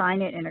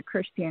redefine it in a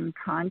Christian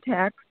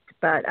context,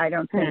 but I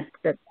don't think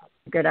that's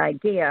a good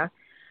idea.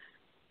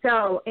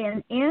 So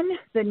in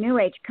the New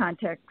Age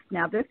context,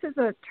 now this is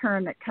a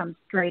term that comes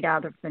straight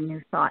out of the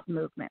New Thought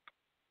movement.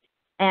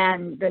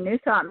 And the New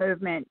Thought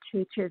movement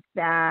teaches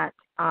that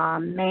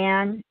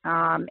man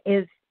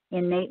is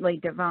innately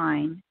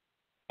divine,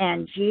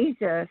 and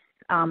Jesus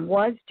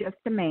was just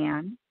a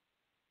man,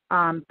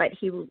 but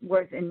he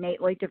was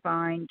innately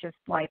divine just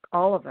like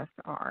all of us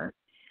are.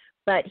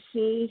 But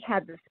he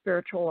had the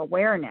spiritual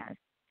awareness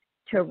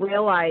to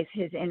realize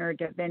his inner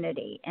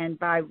divinity. And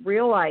by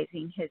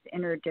realizing his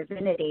inner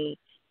divinity,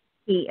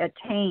 he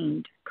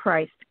attained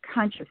Christ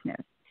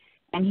consciousness.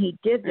 And he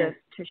did this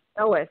to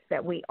show us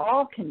that we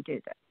all can do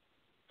this.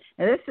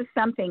 Now, this is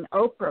something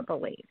Oprah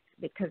believes,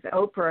 because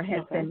Oprah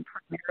has been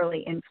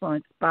primarily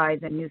influenced by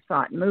the New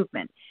Thought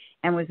movement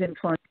and was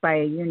influenced by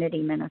a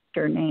unity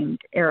minister named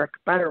Eric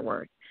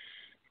Butterworth.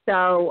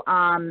 So,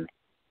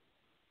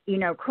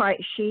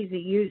 Christ, she's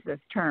used this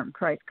term,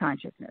 Christ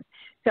consciousness.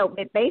 So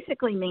it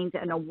basically means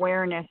an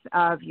awareness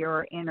of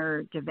your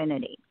inner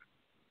divinity.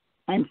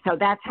 And so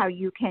that's how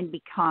you can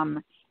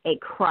become a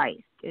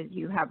Christ, is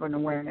you have an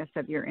awareness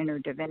of your inner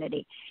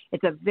divinity.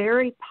 It's a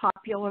very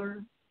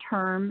popular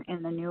term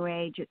in the New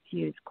Age. It's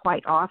used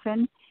quite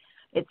often.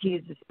 It's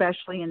used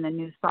especially in the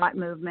New Thought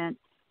movement.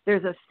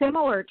 There's a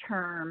similar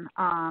term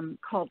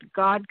called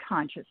God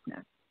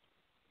consciousness,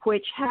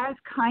 which has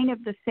kind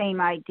of the same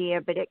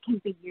idea, but it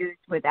can be used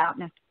without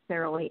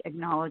necessarily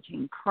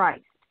acknowledging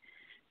Christ.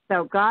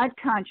 So God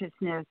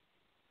consciousness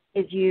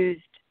is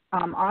used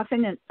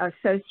often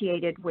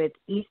associated with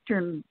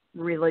Eastern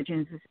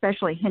religions,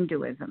 especially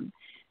Hinduism,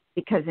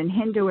 because in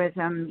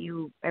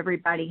Hinduism,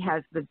 everybody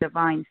has the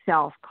divine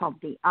self called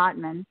the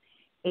Atman,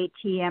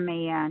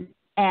 Atman,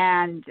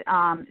 and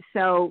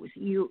so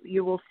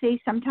you will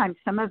see sometimes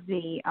some of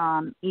the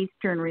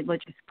Eastern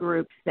religious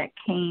groups that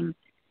came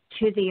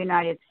to the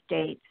United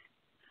States,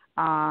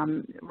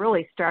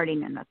 really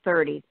starting in the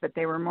 30s, but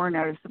they were more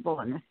noticeable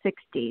in the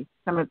 60s.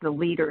 Some of the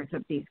leaders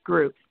of these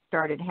groups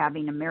started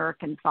having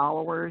American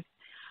followers,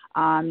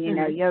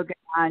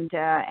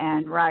 Yogananda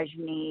and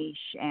Rajneesh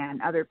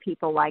and other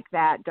people like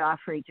that,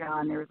 Joffrey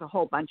John, there was a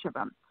whole bunch of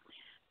them.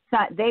 So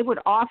they would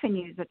often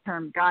use the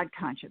term God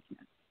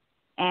consciousness.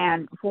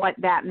 And what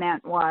that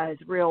meant was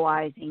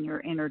realizing your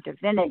inner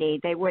divinity.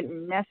 They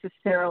wouldn't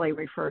necessarily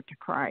refer to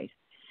Christ.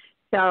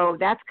 So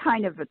that's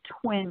kind of a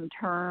twin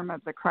term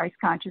of the Christ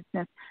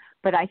consciousness.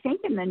 But I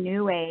think in the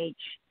New Age,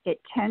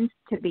 it tends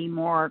to be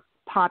more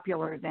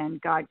popular than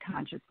God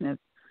consciousness,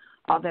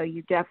 although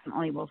you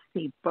definitely will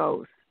see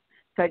both.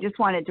 So I just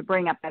wanted to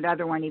bring up that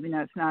other one, even though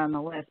it's not on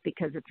the list,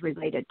 because it's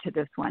related to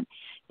this one.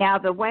 Now,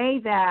 the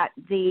way that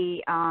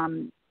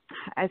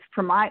as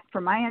from my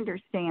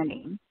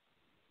understanding,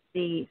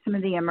 some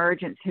of the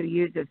emergents who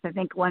use this, I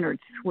think Leonard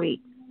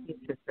Sweet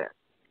uses this,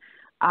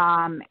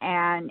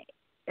 and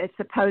it's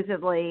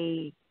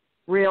supposedly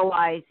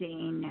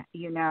realizing,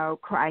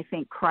 I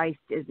think Christ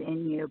is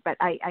in you. But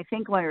I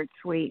think Leonard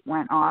Sweet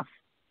went off,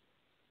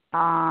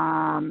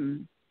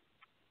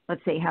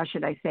 let's see, how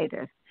should I say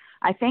this?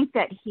 I think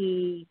that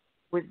he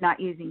was not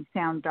using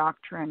sound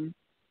doctrine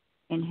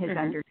in his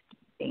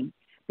understanding,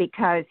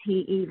 because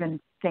he even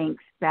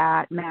thinks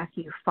that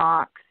Matthew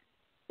Fox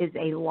is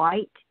a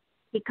light.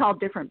 He called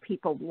different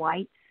people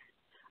lights.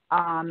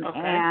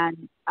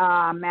 And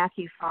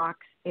Matthew Fox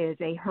is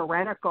a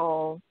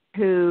heretical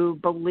who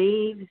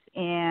believes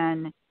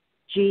in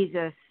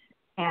Jesus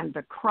and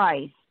the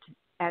Christ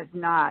as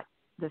not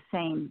the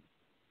same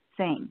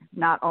thing,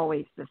 not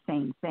always the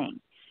same thing.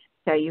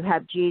 So you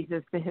have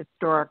Jesus, the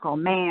historical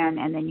man,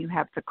 and then you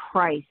have the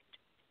Christ.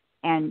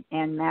 And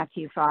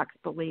Matthew Fox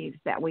believes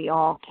that we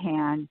all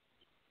can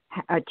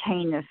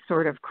attain this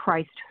sort of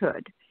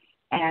Christhood.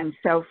 And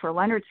so for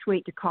Leonard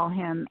Sweet to call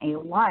him a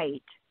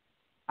light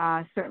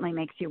certainly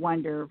makes you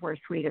wonder where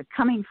Sweet is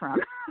coming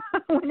from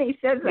when he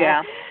says that.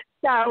 Yeah.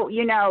 So,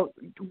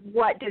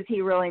 what does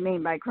he really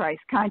mean by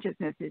Christ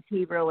consciousness? Is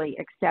he really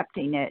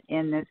accepting it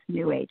in this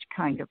New Age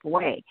kind of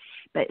way?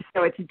 But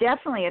so it's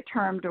definitely a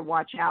term to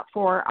watch out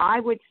for. I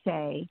would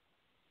say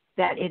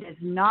that it is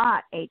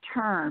not a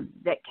term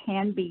that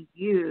can be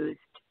used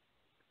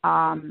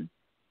in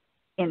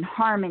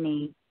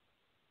harmony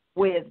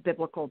with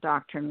biblical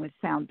doctrine, with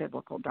sound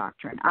biblical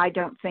doctrine. I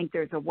don't think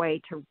there's a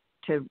way to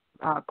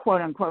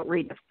quote unquote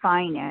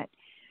redefine it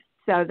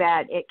so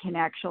that it can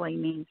actually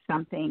mean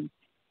something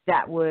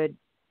that would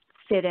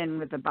fit in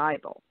with the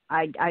Bible.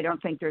 I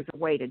don't think there's a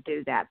way to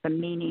do that. The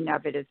meaning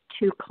of it is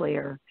too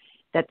clear,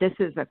 that this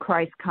is a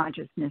Christ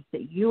consciousness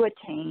that you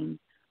attain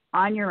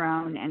on your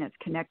own, and it's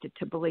connected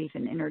to belief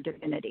in inner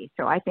divinity.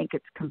 So I think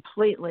it's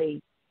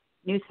completely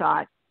New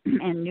Thought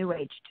and New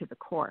Age to the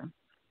core.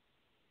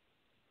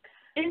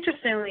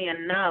 Interestingly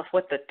enough,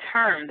 with the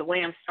term, the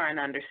way I'm starting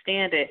to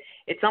understand it,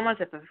 it's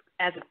almost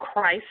as if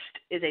Christ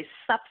is a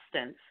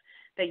substance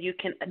that you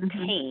can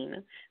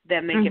attain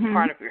that make it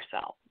part of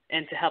yourself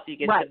and to help you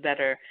get to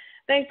better.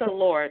 Thank the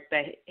Lord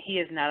that he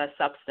is not a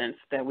substance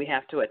that we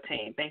have to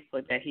attain.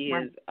 Thankfully that he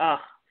is,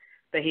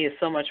 that he is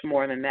so much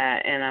more than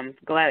that. And I'm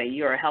glad that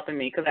you are helping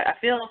me, because I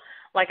feel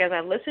like as I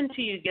listen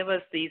to you give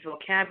us these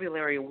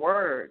vocabulary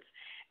words,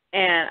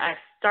 and I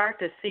start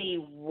to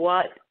see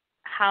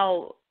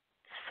how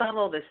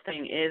subtle this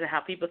thing is and how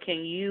people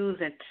can use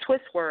and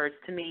twist words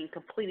to mean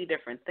completely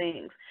different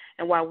things,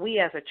 and why we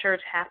as a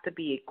church have to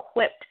be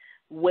equipped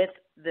with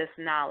this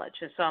knowledge.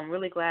 And so I'm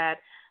really glad,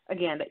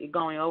 again, that you're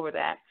going over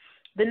that.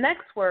 The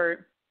next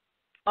word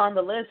on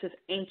the list is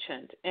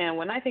ancient. And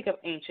when I think of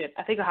ancient,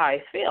 I think of how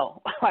I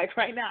feel. Like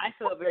right now, I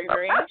feel very,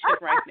 very ancient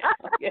right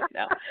now. You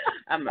know,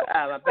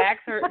 my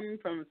back's hurting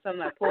from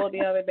something I pulled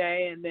the other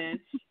day, and then,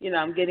 you know,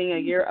 I'm getting a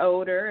year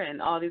older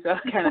and all these other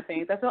kind of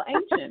things. I feel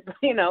ancient,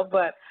 you know,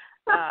 but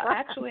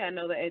actually I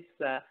know that it's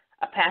a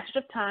passage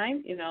of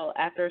time. You know,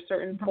 after a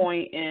certain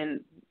point in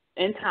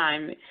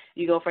time,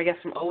 you go from, I guess,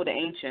 from old to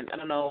ancient. I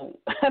don't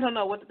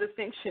know what the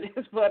distinction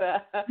is, but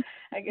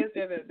I guess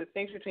there's a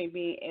distinction between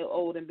being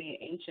old and being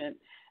ancient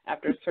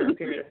after a certain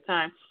period of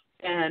time.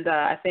 And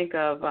I think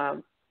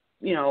of,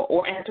 you know,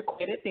 or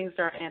antiquated. Things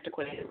that are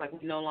antiquated, like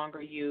we no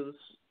longer use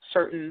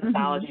certain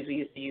mythologies we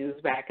used to use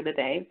back in the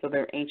day, so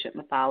they're ancient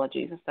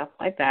mythologies and stuff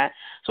like that.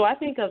 So I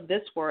think of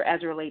this word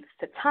as it relates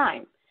to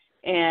time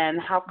and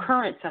how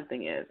current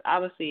something is.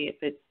 Obviously, if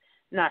it's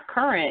not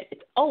current,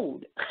 it's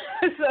old.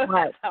 So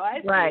that's how I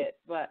see it.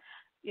 But,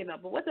 you know,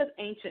 but what does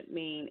ancient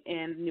mean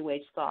in New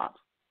Age thought?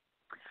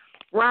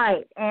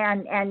 Right.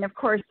 And of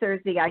course,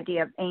 there's the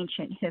idea of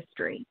ancient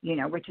history, you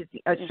know, which is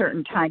a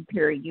certain time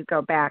period. You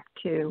go back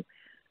to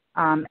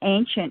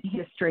ancient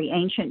history,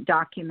 ancient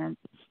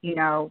documents, you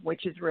know,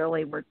 which is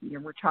really, we're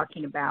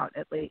talking about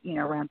at least, you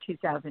know, around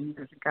 2,000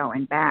 years ago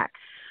and back.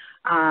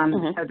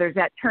 So there's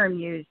that term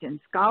used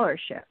in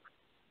scholarship.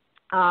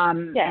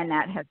 And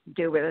that has to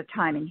do with a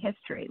time in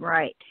history,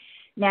 right?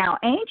 Now,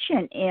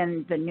 ancient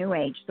in the New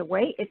Age, the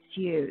way it's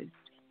used,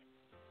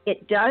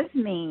 it does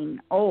mean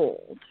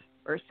old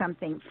or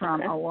something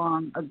from a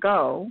long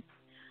ago,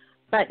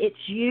 but it's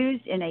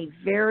used in a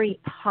very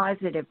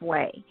positive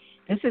way.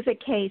 This is a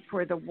case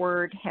where the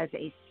word has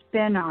a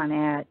spin on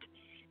it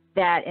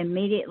that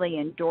immediately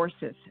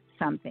endorses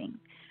something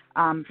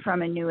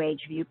from a New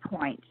Age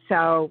viewpoint.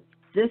 So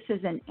this is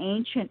an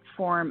ancient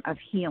form of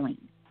healing,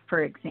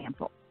 for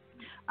example.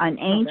 An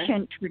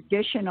ancient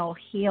traditional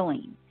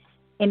healing.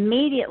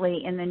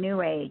 Immediately in the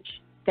New Age,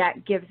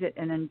 that gives it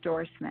an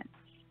endorsement.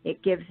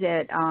 It gives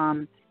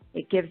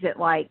it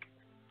like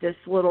this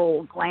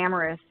little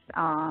glamorous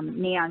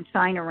neon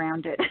sign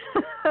around it.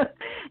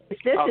 If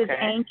this is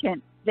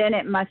ancient, then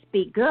it must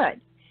be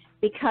good,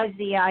 because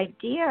the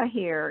idea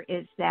here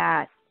is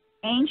that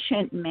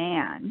ancient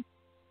man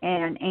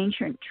and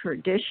ancient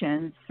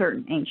traditions,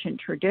 certain ancient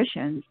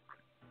traditions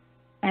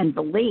and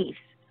beliefs,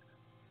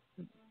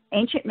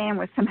 ancient man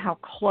was somehow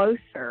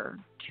closer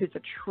to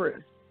the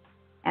truth,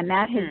 and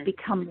that has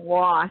become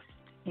lost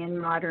in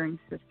modern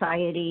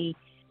society.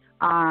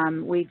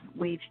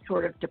 We've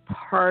sort of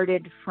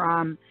departed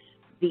from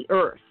the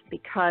earth,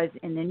 because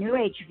in the New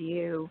Age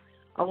view,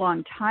 a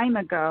long time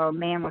ago,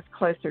 man was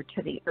closer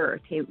to the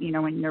earth. You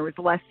know, when there was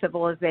less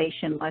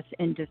civilization, less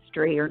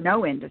industry, or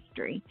no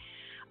industry,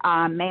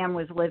 man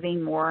was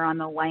living more on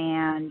the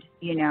land.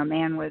 You know,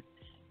 man was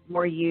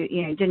more,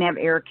 didn't have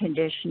air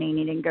conditioning.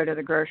 He didn't go to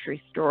the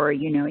grocery store.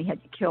 You know, he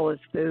had to kill his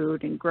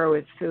food and grow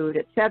his food,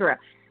 etc.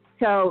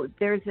 So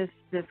there's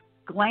this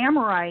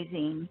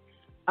glamorizing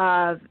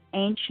of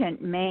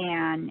ancient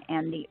man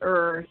and the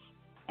earth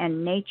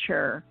and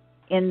nature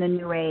in the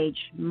New Age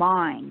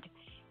mind.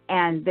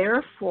 And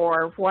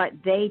therefore, what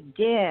they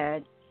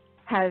did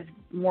has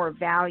more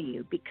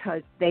value,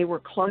 because they were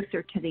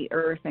closer to the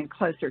earth and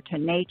closer to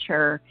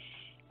nature,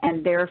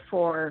 and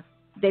therefore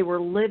they were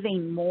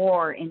living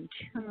more in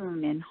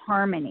tune and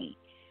harmony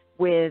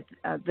with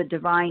the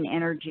divine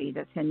energy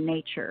that's in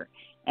nature,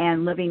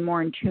 and living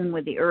more in tune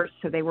with the earth.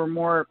 So they were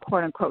more,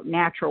 quote unquote,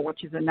 natural,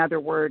 which is another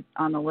word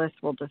on the list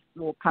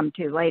we'll come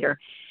to later.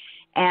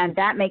 And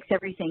that makes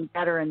everything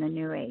better in the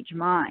New Age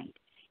mind.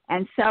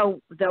 And so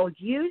they'll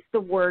use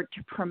the word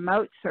to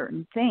promote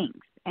certain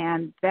things,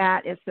 and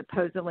that is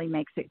supposedly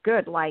makes it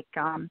good. Like,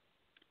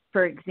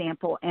 for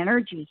example,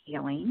 energy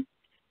healing,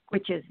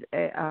 which is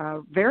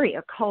very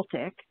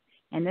occultic,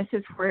 and this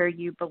is where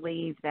you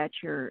believe that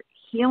you're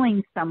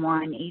healing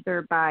someone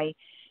either by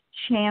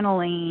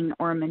channeling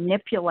or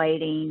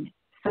manipulating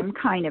some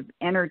kind of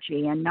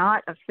energy, and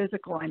not a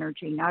physical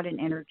energy, not an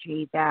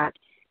energy that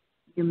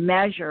you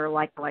measure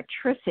like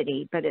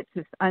electricity, but it's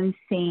this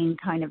unseen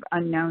kind of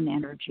unknown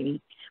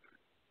energy.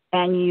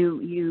 And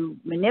you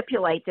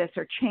manipulate this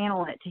or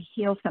channel it to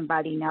heal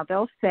somebody. Now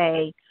they'll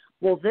say,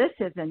 well, this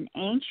is an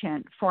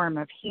ancient form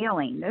of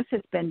healing. This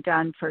has been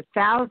done for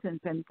thousands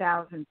and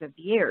thousands of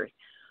years.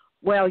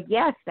 Well,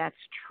 yes, that's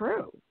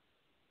true,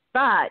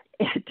 but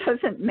it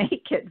doesn't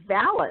make it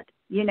valid.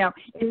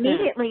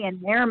 Immediately in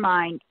their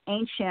mind,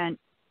 ancient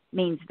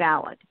means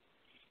valid.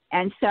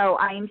 And so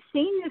I am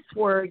seeing this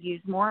word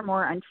used more and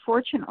more,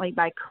 unfortunately,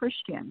 by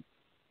Christians.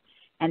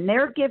 And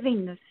they're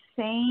giving the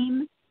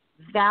same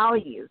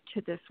value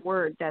to this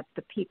word that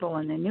the people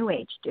in the New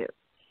Age do,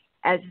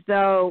 as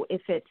though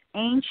if it's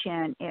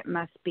ancient, it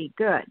must be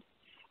good.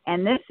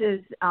 And this is,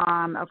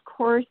 of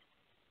course,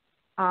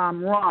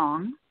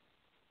 wrong.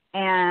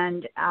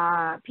 And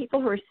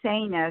people who are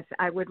saying this,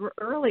 I would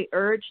really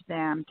urge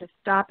them to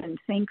stop and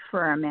think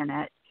for a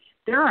minute.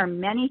 There are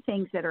many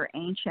things that are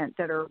ancient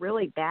that are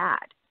really bad,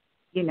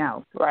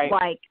 right.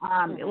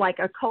 like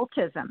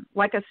occultism,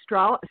 like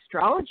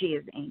astrology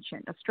is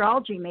ancient.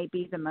 Astrology may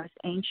be the most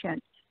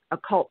ancient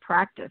occult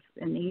practice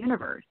in the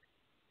universe.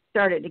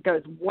 It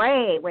goes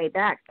way, way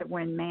back to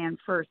when man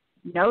first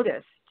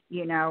noticed,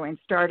 and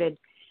started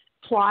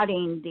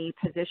plotting the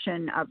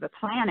position of the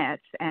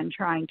planets and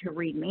trying to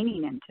read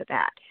meaning into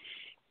that.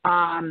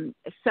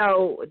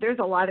 So there's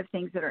a lot of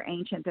things that are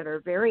ancient that are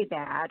very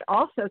bad.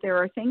 Also, there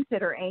are things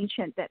that are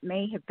ancient that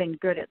may have been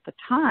good at the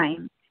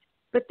time,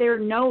 but they're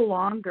no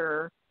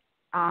longer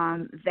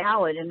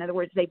valid. In other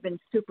words, they've been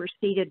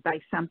superseded by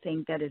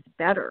something that is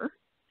better.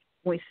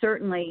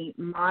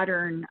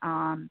 Modern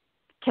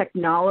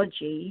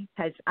technology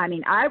has,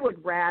 I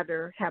would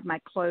rather have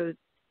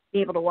be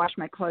able to wash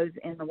my clothes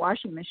in the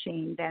washing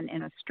machine than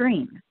in a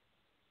stream.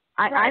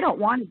 I don't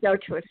want to go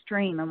to a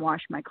stream and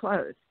wash my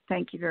clothes.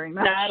 Thank you very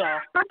much. Not at all.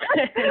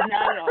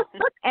 Not at all.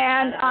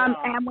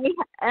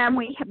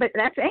 But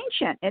that's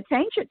ancient. It's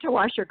ancient to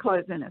wash your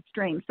clothes in a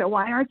stream. So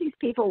why aren't these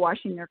people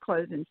washing their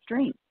clothes in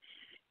streams?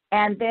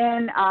 And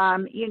then,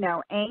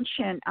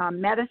 ancient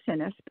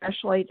medicine,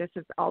 especially, this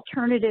is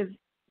alternative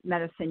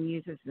medicine,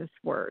 uses this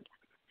word.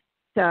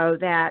 So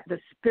that the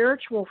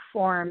spiritual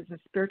forms, the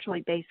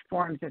spiritually based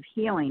forms of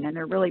healing, and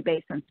they're really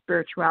based on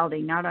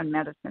spirituality, not on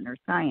medicine or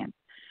science,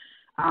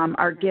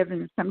 are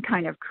given some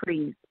kind of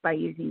credence by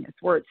using this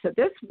word. So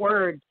this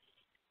word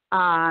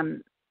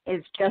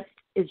is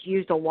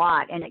used a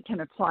lot, and it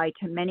can apply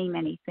to many,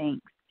 many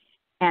things.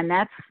 And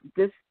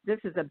this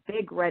is a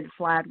big red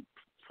flag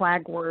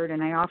word,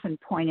 and I often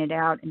point it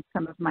out in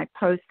some of my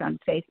posts on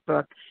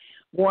Facebook,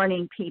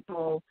 warning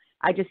people.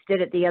 I just did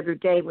it the other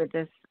day with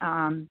this.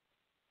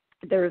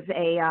 There's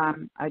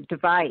a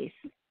device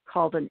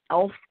called an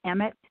elf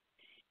emmet,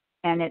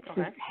 and it's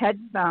this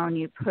headphone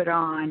you put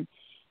on,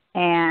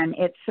 and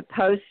it's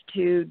supposed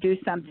to do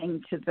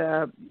something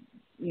to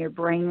your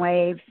brain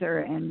waves,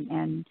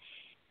 and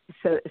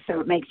so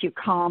it makes you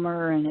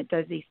calmer, and it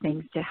does these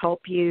things to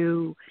help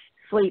you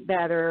sleep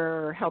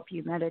better or help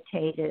you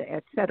meditate,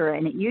 etc.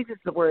 And it uses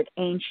the word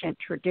ancient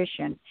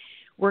tradition.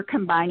 We're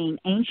combining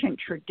ancient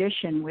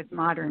tradition with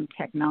modern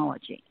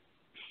technology,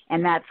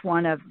 and that's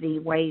one of the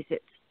ways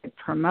it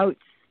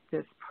promotes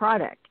this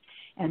product.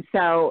 And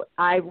so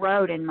I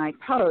wrote in my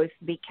post,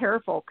 be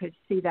careful, because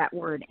see that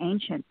word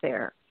ancient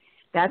there.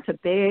 That's a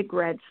big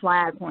red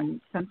flag when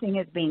something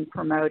is being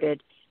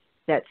promoted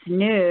that's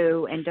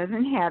new and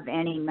doesn't have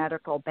any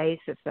medical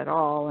basis at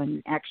all,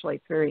 and actually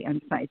it's very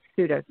unsigned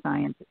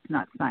pseudoscience. It's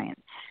not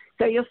science.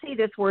 So you'll see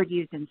this word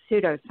used in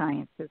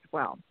pseudoscience as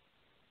well.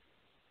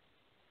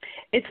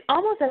 It's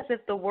almost as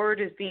if the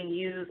word is being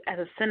used as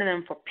a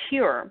synonym for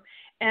pure.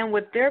 And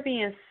with there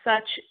being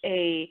such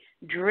a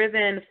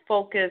driven,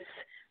 focused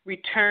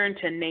return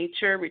to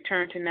nature,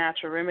 return to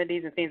natural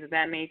remedies and things of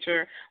that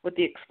nature, with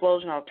the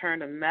explosion of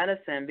alternative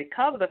medicine,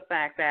 because of the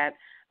fact that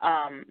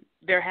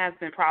there has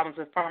been problems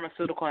with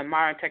pharmaceutical and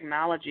modern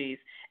technologies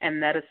and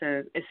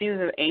medicines, it seems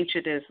that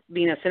ancient is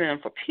being a synonym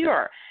for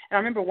pure. And I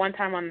remember one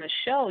time on the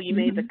show, you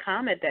made the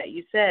comment that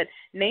you said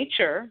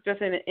nature,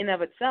 just in and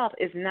of itself,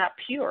 is not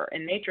pure,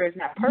 and nature is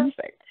not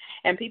perfect.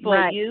 And people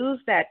use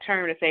that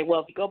term to say, well,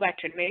 if you go back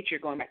to nature, you're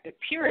going back to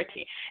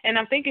purity. And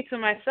I'm thinking to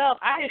myself,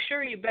 I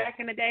assure you, back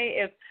in the day,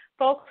 if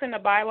folks in the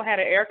Bible had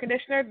an air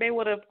conditioner, they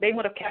would have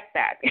kept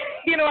that.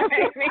 You know what I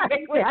mean?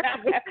 They would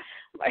have that,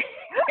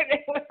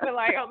 they would be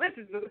like, oh,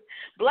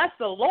 bless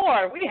the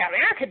Lord, we have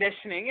air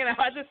conditioning.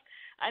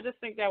 I just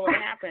think that would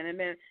happen. And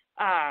then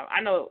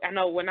I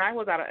know when I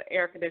was out of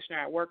air conditioner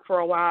at work for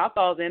a while, I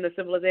thought it was the end of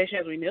civilization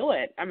as we knew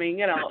it. I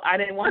mean, I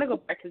didn't want to go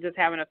back to just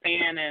having a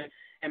fan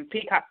and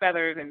peacock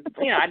feathers, and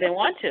I didn't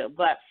want to,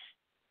 but.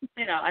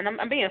 And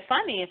I'm being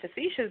funny and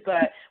facetious,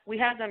 but we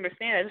have to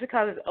understand that just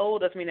because it's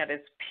old doesn't mean that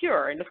it's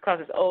pure, and just because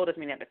it's old doesn't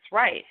mean that it's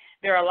right.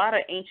 There are a lot of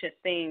ancient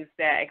things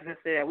that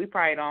existed that we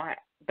probably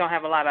don't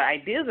have a lot of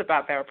ideas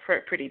about that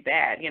are pretty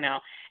bad,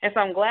 And so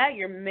I'm glad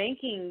you're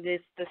making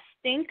this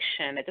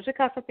distinction that just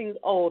because something's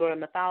old or the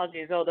mythology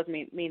is old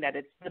doesn't mean that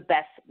it's the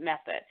best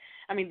method.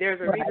 I mean,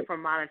 there's a reason for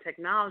modern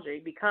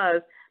technology,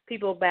 because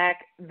people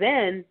back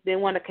then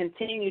didn't want to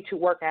continue to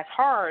work as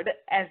hard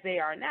as they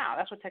are now.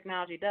 That's what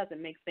technology does.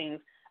 It makes things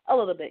a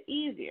little bit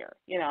easier.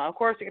 Of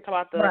course, you can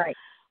talk about the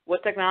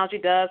what technology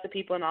does to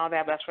people and all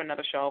that, but that's for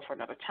another show, for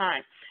another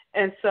time.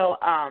 And so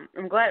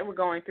I'm glad we're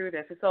going through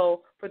this. And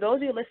so for those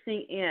of you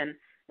listening in,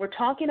 we're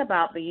talking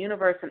about the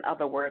universe and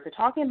other words. We're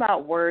talking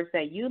about words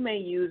that you may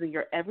use in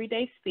your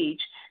everyday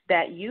speech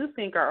that you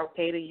think are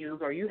okay to use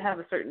or you have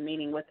a certain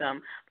meaning with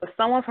them, but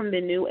someone from the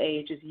new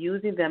age is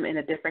using them in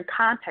a different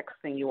context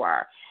than you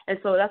are. And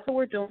so that's what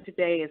we're doing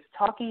today, is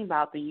talking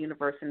about the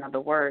universe and other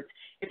words.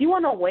 If you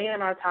want to weigh in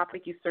on our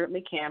topic, you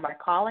certainly can by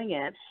calling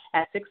in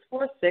at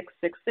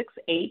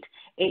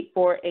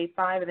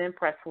 646-668-8485 and then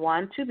press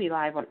 1 to be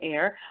live on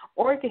air.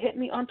 Or you can hit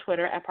me on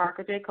Twitter at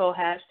ParkerJCole,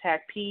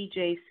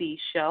 #PJC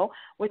Show,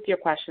 with your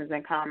questions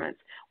and comments.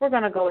 We're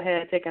going to go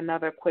ahead and take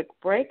another quick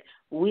break.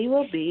 We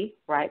will be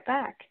right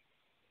back.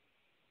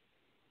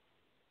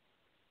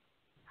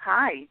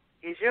 Hi,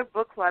 is your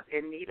book club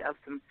in need of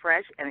some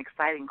fresh and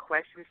exciting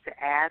questions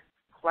to ask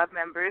club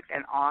members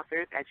and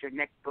authors at your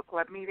next book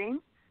club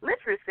meeting?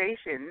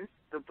 Literations,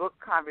 the book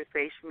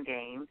conversation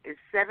game, is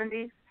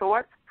 70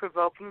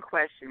 thought-provoking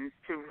questions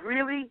to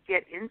really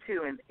get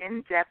into an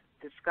in-depth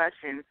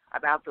discussion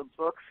about the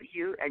books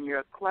you and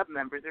your club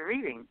members are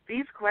reading.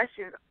 These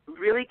questions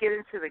really get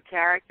into the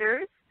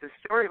characters, the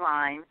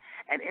storyline,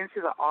 and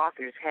into the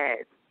author's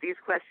head. These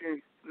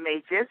questions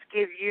may just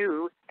give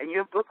you and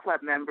your book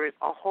club members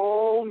a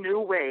whole new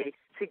way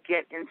to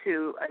get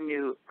into a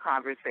new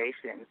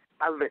conversation,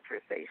 a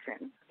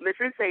literation.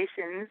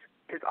 Literations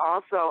is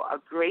also a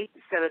great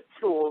set of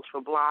tools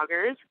for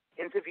bloggers,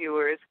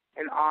 interviewers,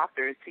 and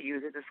authors to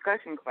use as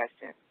discussion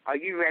questions. Are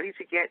you ready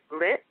to get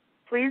lit?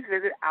 Please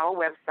visit our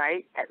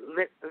website at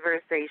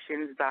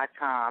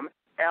litversations.com,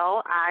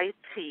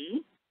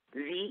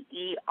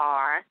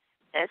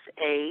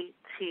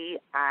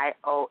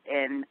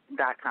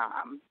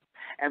 LITVERSATION.com.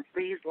 And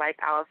please like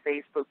our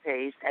Facebook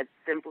page at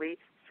Simply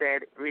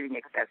Said Reading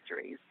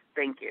Accessories.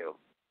 Thank you.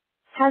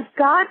 Has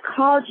God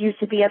called you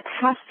to be a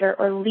pastor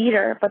or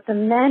leader, but the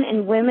men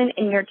and women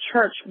in your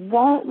church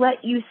won't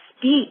let you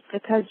speak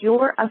because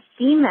you're a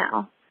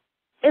female?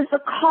 Is the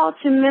call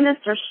to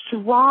minister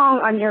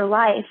strong on your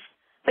life,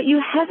 but you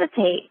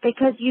hesitate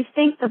because you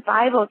think the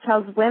Bible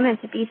tells women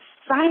to be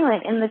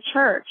silent in the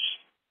church?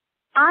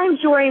 I'm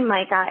Jory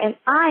Micah, and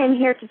I am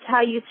here to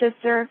tell you,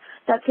 sister,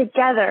 that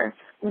together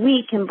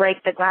we can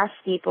break the glass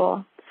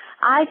steeple.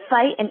 I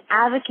fight and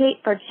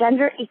advocate for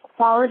gender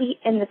equality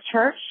in the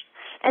church,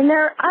 and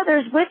there are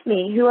others with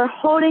me who are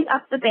holding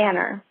up the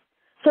banner.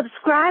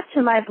 Subscribe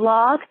to my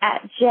blog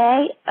at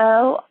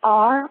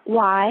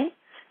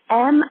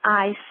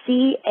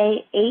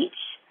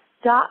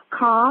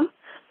JoryMicah.com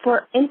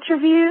for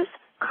interviews,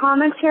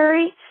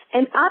 commentary,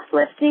 and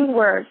uplifting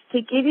words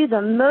to give you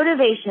the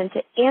motivation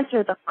to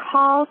answer the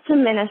call to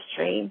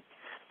ministry.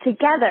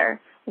 Together,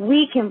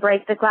 we can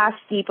break the glass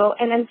steeple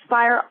and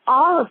inspire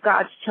all of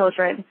God's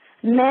children,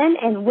 men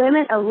and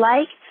women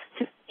alike,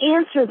 to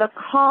answer the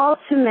call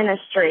to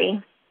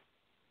ministry.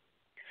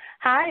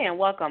 Hi, and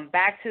welcome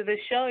back to the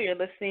show. You're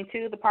listening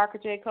to the Parker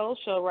J. Cole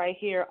Show right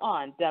here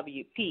on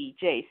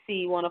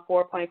WPJC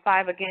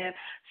 104.5. Again,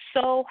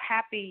 so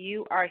happy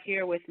you are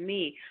here with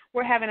me.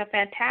 We're having a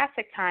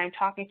fantastic time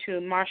talking to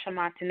Marcia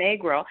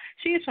Montenegro.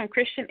 She is from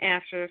Christian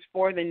Answers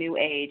for the New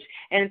Age,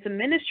 and it's a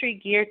ministry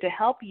geared to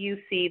help you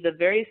see the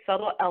very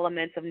subtle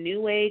elements of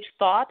New Age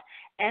thought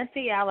and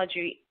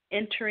theology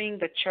entering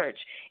the church.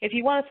 If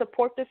you want to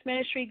support this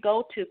ministry,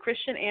 go to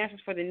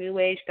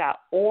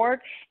ChristianAnswersForTheNewAge.org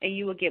and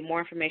you will get more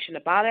information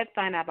about it.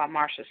 Find out about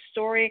Marcia's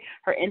story,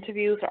 her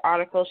interviews, her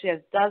articles. She has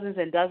dozens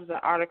and dozens of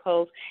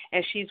articles,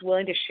 and she's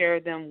willing to share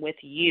them with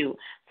you.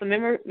 So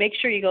remember, make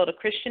sure you go to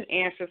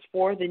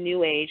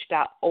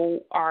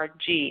ChristianAnswersForTheNewAge.org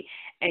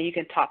and you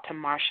can talk to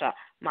Marcia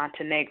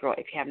Montenegro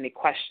if you have any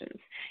questions.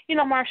 You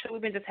know, Marcia,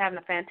 we've been just having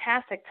a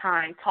fantastic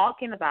time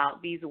talking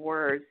about these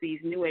words, these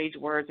New Age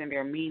words and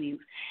their meanings.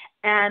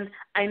 And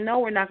I know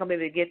we're not going to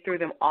be able to get through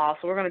them all,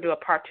 so we're going to do a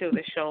part 2 of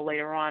the show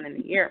later on in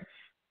the year.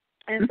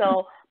 And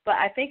so, but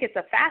I think it's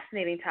a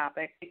fascinating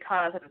topic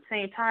because at the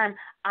same time,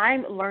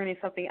 I'm learning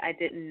something I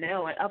didn't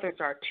know, and others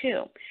are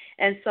too.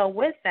 And so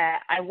with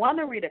that, I want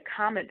to read a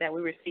comment that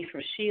we received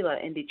from Sheila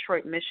in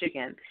Detroit,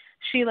 Michigan.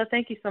 Sheila,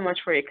 thank you so much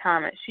for your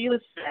comment. Sheila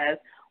says,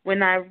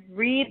 when I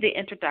read the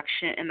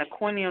introduction and the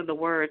coining of the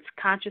words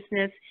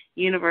consciousness,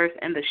 universe,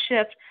 and the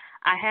shift,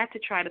 I had to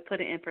try to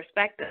put it in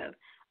perspective.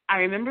 I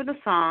remember the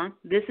song,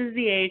 This is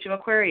the Age of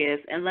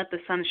Aquarius and Let the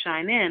Sun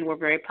Shine In were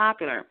very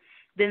popular.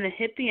 Then the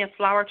hippie and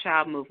flower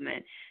child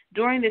movement.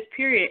 During this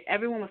period,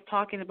 everyone was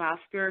talking about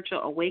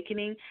spiritual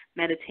awakening,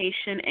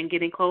 meditation, and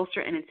getting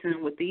closer and in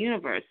tune with the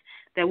universe.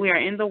 That we are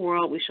in the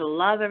world, we should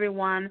love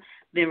everyone.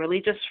 Then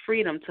religious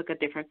freedom took a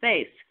different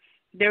face.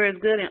 There is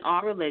good in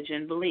all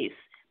religion beliefs.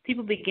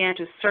 People began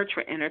to search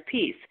for inner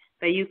peace,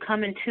 that you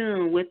come in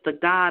tune with the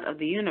God of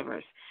the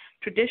universe.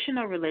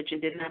 Traditional religion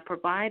did not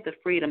provide the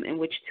freedom in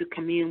which to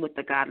commune with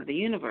the God of the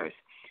universe.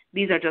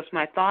 These are just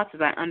my thoughts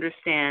as I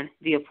understand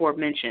the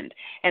aforementioned.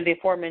 And the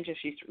aforementioned,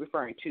 she's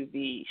referring to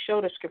the show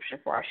description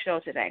for our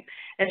show today.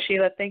 And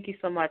Sheila, thank you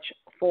so much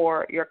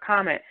for your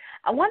comment.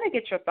 I want to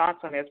get your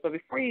thoughts on this, but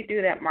before you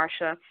do that,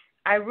 Marcia,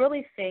 I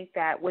really think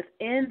that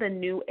within the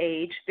New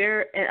Age,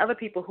 and other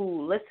people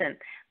who listen,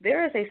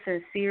 there is a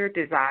sincere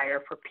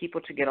desire for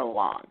people to get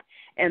along,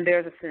 and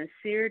there's a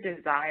sincere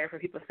desire for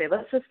people to say,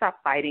 let's just stop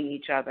fighting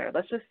each other.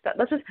 Let's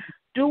just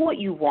do what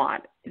you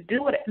want,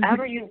 do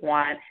whatever you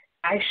want.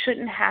 I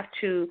shouldn't have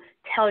to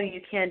tell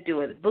you can't do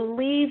it.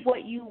 Believe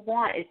what you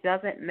want. It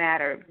doesn't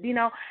matter.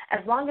 As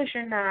long as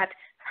you're not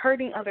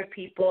hurting other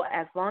people,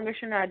 as long as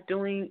you're not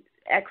doing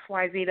X,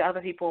 Y, Z to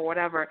other people or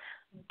whatever,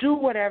 do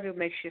whatever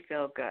makes you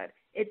feel good.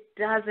 It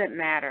doesn't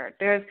matter.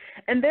 There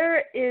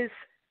is,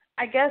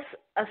 I guess,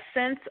 a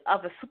sense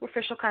of a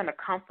superficial kind of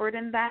comfort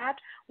in that,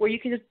 where you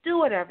can just do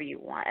whatever you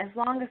want. As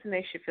long as it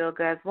makes you feel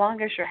good, as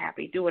long as you're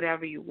happy, do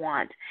whatever you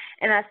want.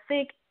 And I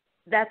think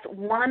that's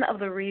one of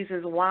the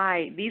reasons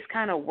why these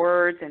kind of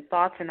words and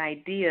thoughts and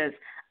ideas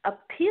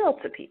appeal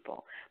to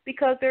people,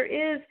 because there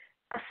is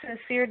a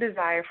sincere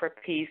desire for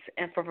peace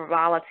and for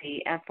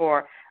frivolity and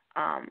for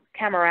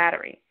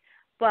camaraderie.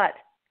 But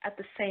at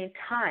the same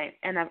time,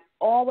 and I've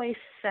always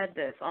said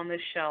this on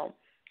this show,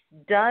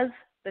 does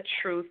the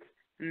truth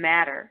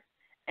matter?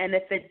 And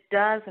if it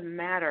does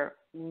matter,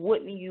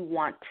 wouldn't you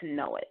want to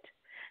know it?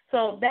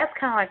 So that's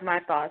kind of like my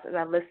thoughts as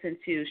I listen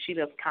to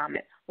Sheila's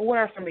comment. Well, what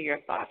are some of your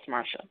thoughts,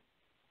 Marcia?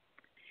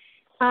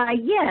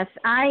 Yes,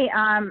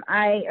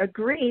 I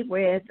agree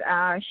with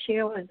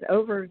Sheila's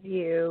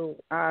overview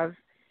of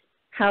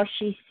how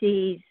she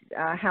sees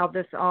how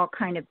this all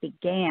kind of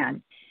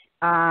began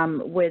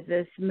with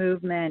this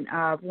movement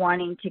of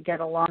wanting to get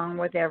along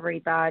with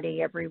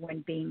everybody,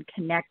 everyone being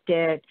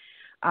connected,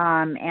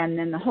 and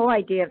then the whole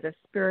idea of the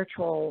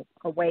spiritual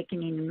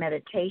awakening and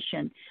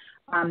meditation,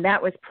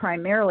 that was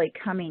primarily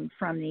coming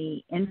from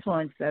the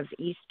influence of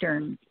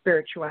Eastern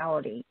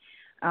spirituality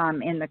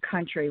in the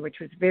country, which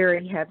was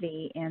very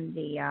heavy in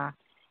the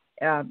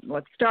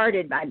what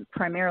started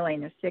primarily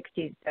in the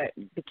 60s, that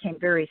became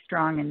very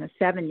strong in the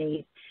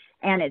 70s,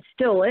 and it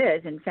still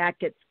is. In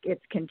fact,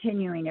 it's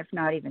continuing, if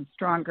not even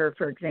stronger,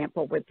 for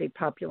example, with the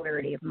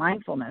popularity of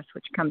mindfulness,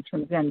 which comes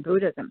from Zen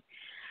Buddhism.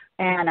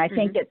 And I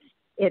think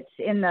it's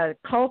in the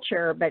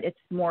culture, but it's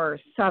more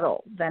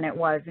subtle than it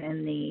was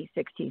in the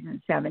 60s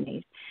and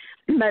 70s.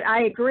 But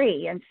I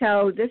agree. And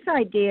so this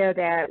idea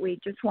that we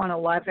just want to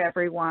love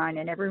everyone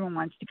and everyone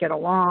wants to get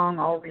along,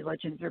 all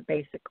religions are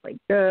basically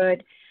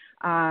good,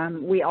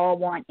 we all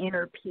want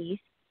inner peace.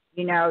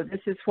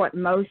 This is what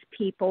most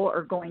people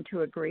are going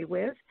to agree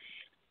with.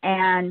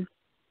 And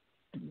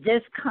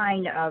this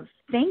kind of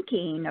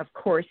thinking, of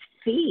course,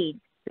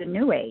 feeds the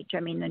New Age. I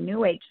mean, the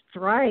New Age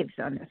thrives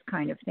on this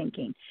kind of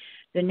thinking.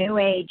 The New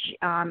Age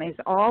is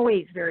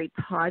always very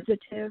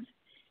positive,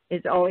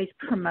 is always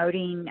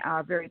promoting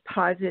very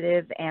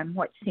positive and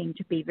what seem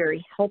to be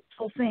very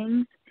helpful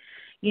things.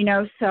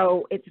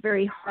 So it's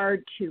very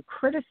hard to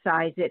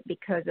criticize it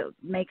because it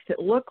makes it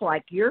look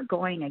like you're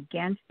going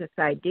against this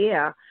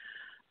idea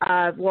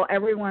of, well,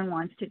 everyone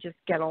wants to just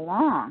get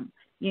along,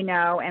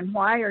 and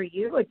why are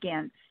you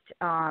against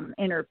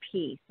inner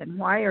peace? And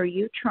why are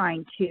you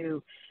trying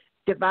to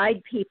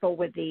divide people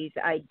with these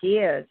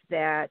ideas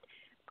that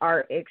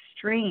are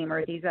extreme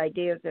or these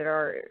ideas that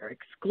are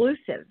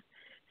exclusive?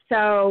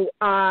 So,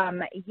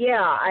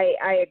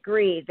 I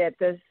agree that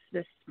this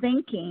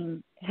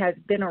thinking has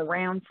been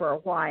around for a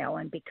while,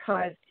 and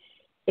because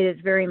it is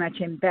very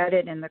much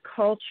embedded in the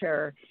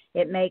culture,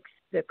 it makes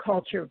the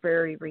culture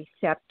very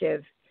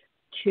receptive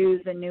to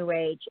the New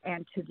Age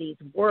and to these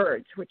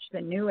words, which the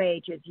New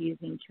Age is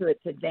using to its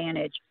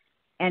advantage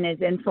and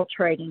is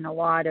infiltrating a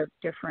lot of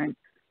different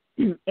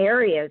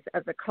areas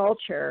of the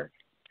culture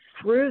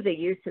through the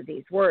use of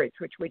these words,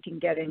 which we can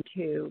get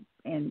into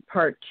in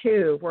part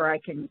 2, where I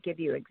can give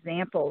you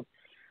examples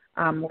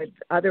with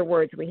other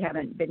words we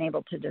haven't been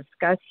able to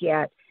discuss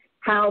yet,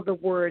 how the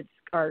words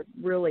are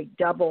really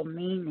double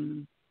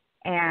meaning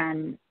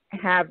and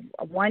have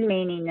one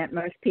meaning that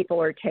most people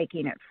are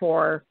taking it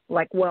for,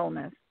 like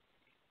wellness,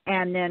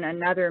 and then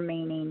another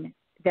meaning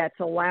that's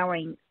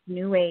allowing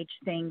New Age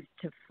things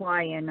to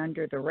fly in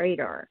under the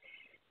radar.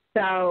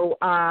 So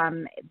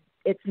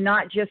it's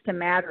not just a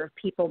matter of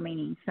people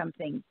meaning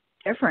something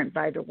different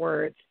by the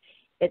words.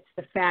 It's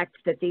the fact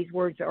that these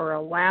words are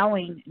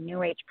allowing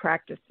New Age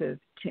practices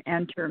to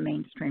enter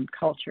mainstream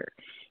culture.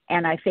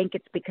 And I think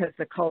it's because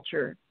the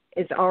culture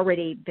has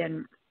already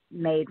been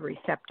made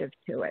receptive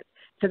to it.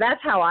 So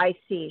that's how I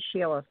see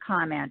Sheila's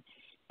comment,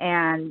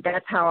 and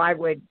that's how I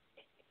would,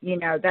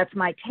 that's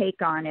my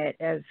take on it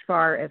as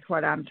far as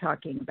what I'm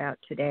talking about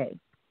today.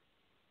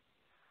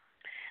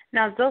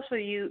 Now, those of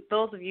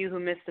you who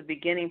missed the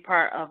beginning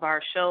part of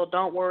our show,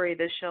 don't worry.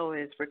 This show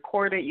is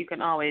recorded. You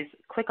can always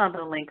click on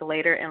the link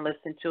later and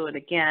listen to it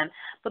again.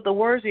 But the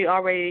words we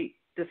already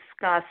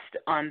discussed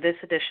on this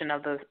edition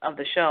of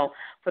the show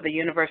for the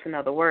universe and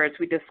other words,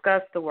 we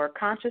discussed the word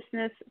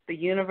consciousness, the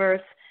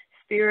universe,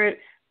 spirit,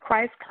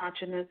 Christ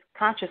consciousness,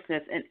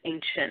 and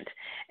ancient.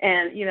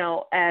 And,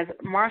 as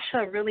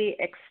Marcia really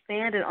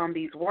expanded on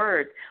these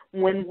words,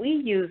 when we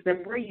use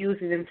them, we're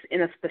using them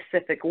in a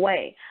specific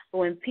way. But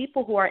when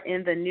people who are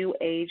in the New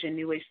Age and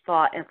New Age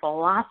thought and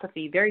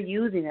philosophy, they're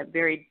using it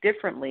very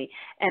differently.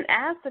 And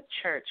as the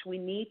church, we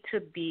need to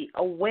be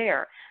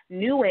aware.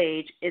 New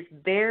Age is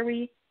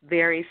very,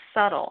 very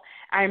subtle.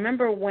 I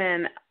remember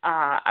when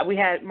we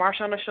had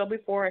Marcia on the show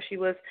before, and she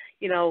was,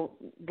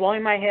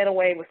 blowing my head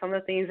away with some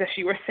of the things that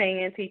she was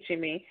saying and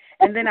teaching me.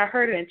 And then I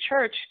heard it in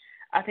church,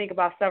 I think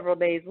about several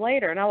days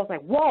later, and I was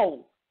like,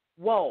 whoa,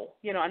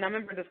 and I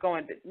remember just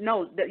going,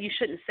 no, you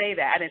shouldn't say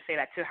that. I didn't say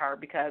that to her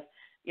because,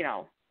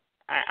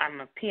 I'm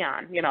a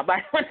peon, but I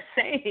didn't want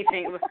to say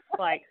anything. It was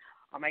like,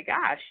 oh my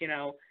gosh,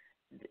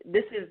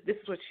 this is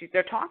what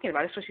they're talking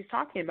about. This is what she's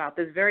talking about,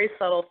 this very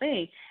subtle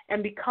thing.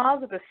 And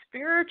because of the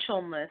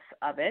spiritualness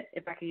of it,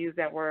 if I can use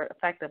that word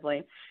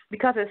effectively,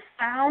 because it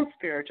sounds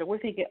spiritual, we're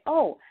thinking,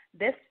 oh,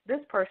 this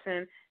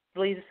person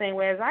believes the same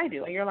way as I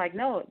do. And you're like,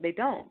 no, they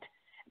don't.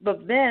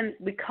 But then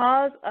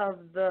because of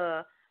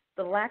the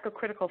lack of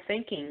critical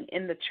thinking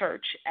in the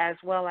church as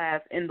well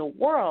as in the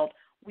world,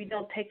 we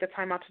don't take the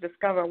time out to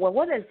discover, well,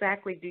 what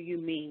exactly do you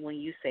mean when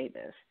you say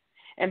this?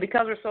 And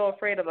because we're so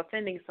afraid of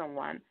offending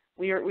someone,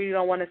 we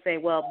don't want to say,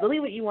 well,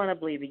 believe what you want to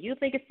believe. If you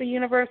think it's the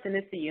universe, then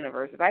it's the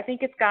universe. If I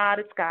think it's God,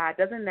 it's God. It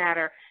doesn't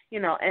matter.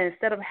 And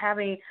instead of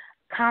having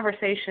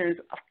conversations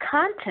of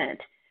content,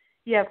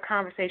 you have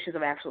conversations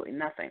of absolutely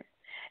nothing.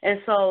 And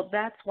so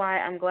that's why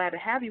I'm glad to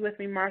have you with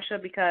me, Marcia,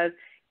 because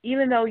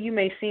even though you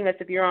may seem as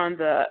if you're on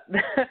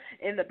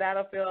in the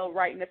battlefield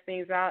writing the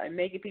things out and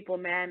making people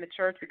mad in the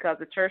church, because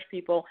the church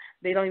people,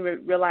 they don't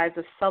even realize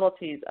the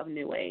subtleties of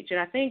New Age. And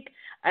I think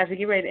as we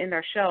get ready to end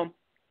our show,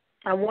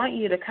 I want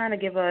you to kind of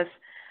give us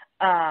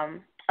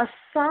a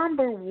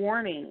somber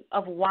warning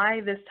of why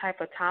this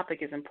type of topic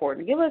is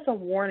important. Give us a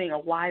warning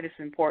of why this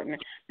is important,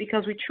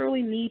 because we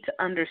truly need to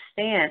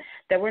understand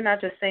that we're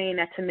not just saying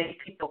that to make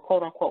people,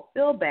 quote, unquote,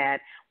 feel bad.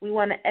 We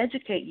want to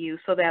educate you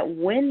so that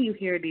when you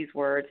hear these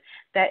words,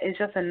 that is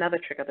just another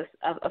trick of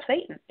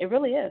Satan. It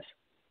really is.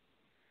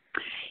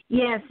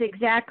 Yes,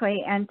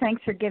 exactly. And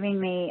thanks for giving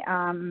me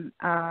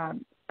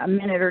a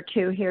minute or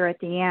two here at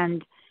the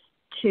end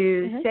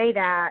to say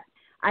that.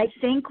 I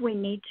think we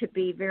need to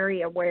be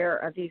very aware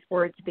of these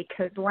words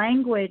because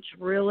language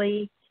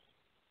really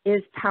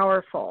is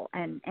powerful,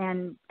 and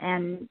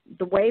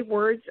the way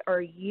words are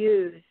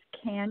used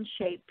can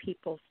shape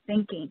people's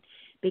thinking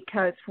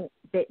because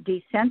it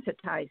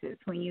desensitizes.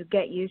 When you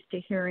get used to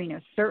hearing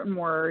a certain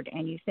word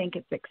and you think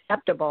it's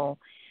acceptable,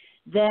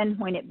 then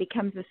when it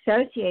becomes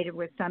associated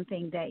with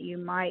something that you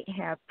might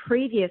have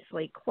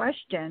previously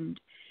questioned,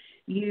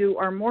 you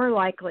are more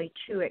likely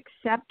to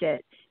accept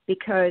it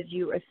because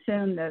you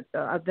assume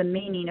the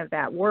meaning of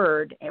that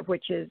word,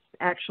 which is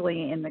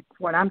actually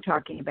what I'm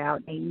talking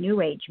about, a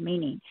New Age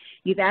meaning.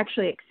 You've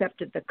actually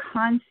accepted the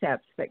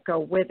concepts that go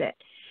with it.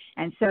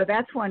 And so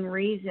that's one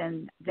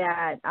reason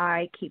that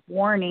I keep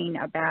warning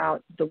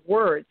about the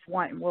words.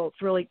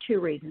 It's really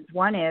two reasons.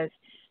 One is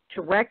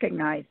to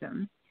recognize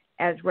them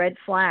as red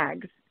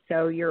flags,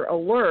 so you're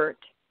alert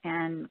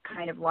and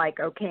kind of like,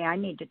 okay, I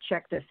need to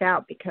check this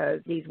out because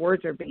these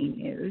words are being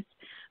used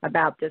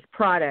about this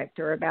product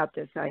or about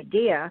this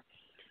idea.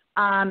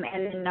 And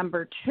then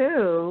number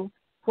two,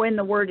 when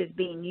the word is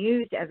being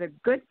used as a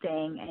good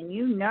thing and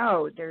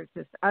there's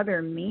this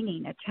other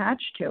meaning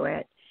attached to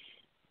it,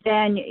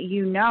 then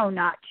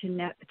not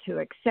to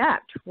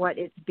accept what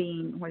it's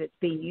being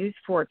used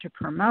for to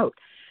promote.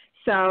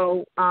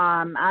 So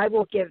I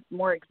will give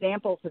more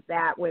examples of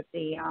that with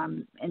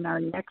in our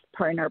next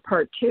part, in our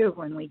part two,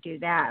 when we do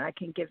that. I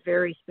can give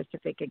very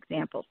specific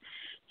examples.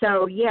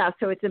 So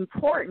it's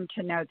important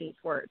to know these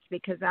words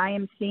because I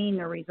am seeing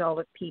the result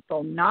of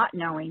people not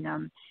knowing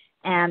them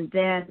and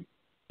then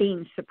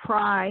being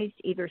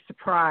either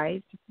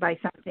surprised by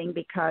something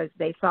because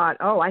they thought,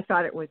 oh, I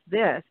thought it was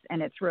this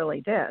and it's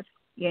really this,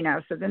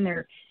 so then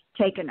they're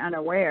taken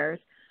unawares,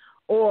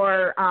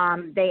 or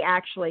they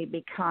actually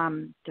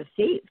become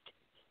deceived.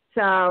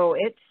 So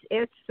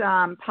it's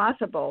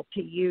possible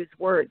to use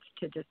words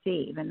to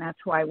deceive, and that's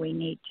why we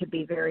need to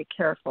be very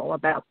careful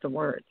about the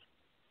words.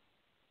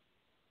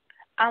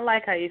 I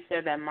like how you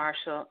said that,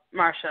 Marcia.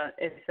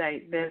 It's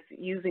like they're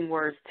using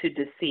words to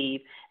deceive,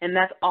 and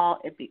that's all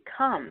it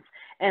becomes.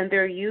 And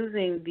they're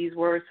using these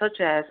words such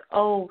as,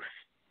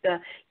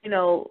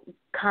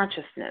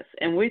 consciousness.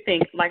 And we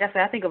think, like I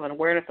said, I think of an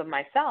awareness of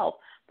myself,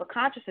 but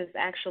consciousness is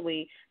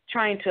actually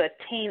trying to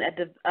attain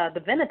a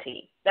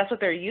divinity. That's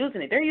what they're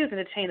using it. They're using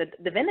it to attain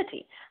a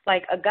divinity,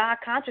 like a God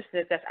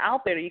consciousness that's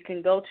out there. You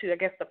can go to, I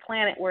guess, the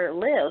planet where it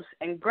lives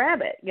and grab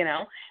it,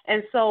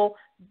 And so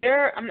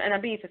and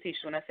I'm being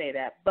facetious when I say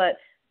that, but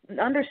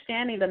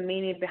understanding the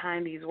meaning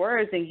behind these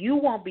words, then you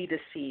won't be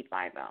deceived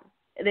by them.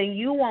 Then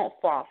you won't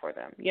fall for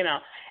them,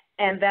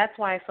 And that's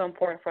why it's so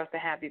important for us to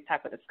have these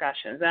type of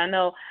discussions. And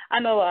I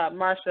know,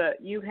 Marcia,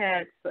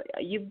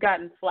 you've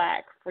gotten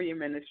flack for your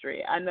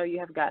ministry. I know you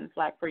have gotten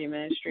flack for your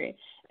ministry.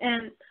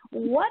 And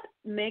what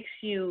makes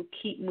you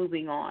keep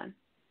moving on?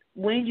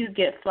 when you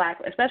get flack,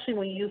 especially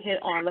when you hit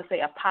on, let's say,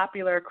 a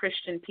popular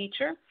Christian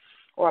teacher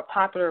or a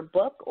popular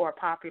book or a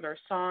popular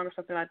song or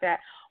something like that,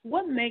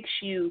 what makes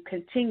you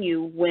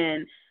continue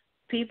when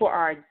people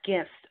are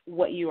against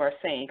what you are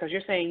saying? Because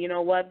you're saying, you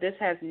know what, this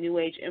has New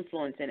Age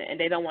influence in it, and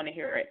they don't want to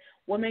hear it.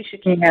 What makes you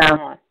keep going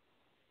on?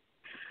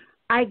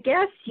 I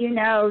guess,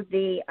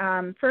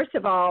 first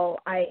of all,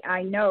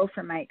 I know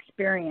from my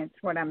experience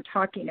what I'm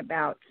talking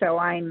about. So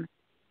I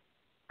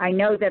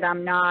know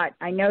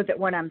that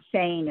what I'm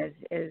saying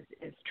is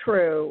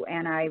true,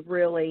 and I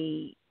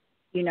really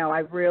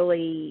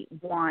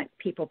want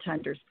people to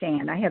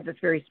understand. I have this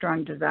very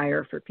strong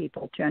desire for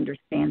people to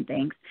understand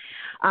things.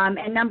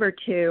 And number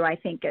two, I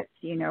think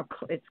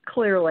it's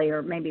clearly,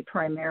 or maybe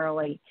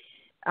primarily,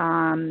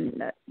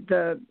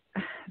 the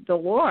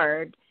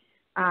Lord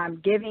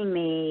giving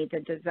me the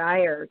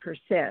desire to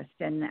persist,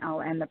 and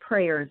the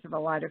prayers of a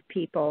lot of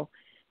people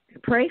to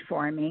pray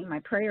for me, my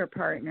prayer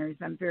partners.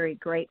 I'm very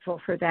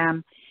grateful for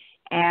them.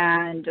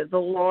 And the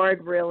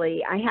Lord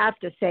really, I have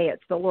to say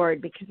it's the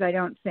Lord, because I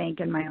don't think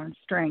in my own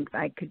strength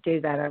I could do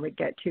that. I would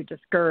get too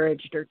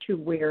discouraged or too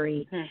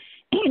weary,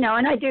 and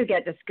I do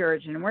get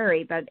discouraged and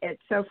weary, but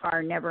it's so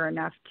far never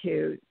enough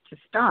to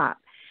stop.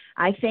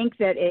 I think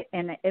that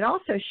it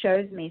also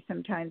shows me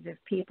sometimes if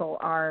people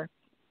are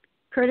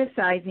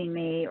criticizing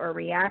me or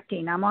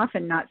reacting, I'm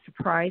often not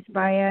surprised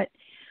by it.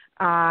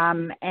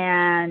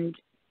 And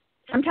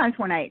sometimes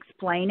when I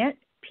explain it,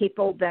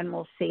 people then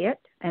will see it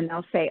and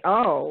they'll say,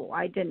 oh,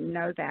 I didn't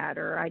know that,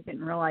 or I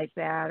didn't realize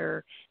that,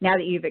 or now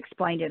that you've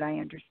explained it, I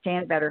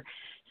understand better.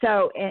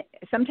 So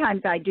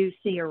sometimes I do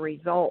see a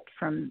result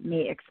from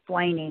me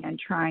explaining and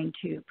trying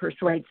to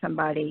persuade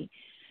somebody,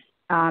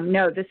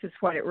 no, this is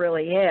what it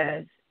really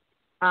is.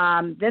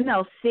 Then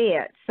they'll see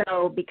it.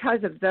 So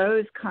because of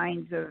those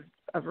kinds of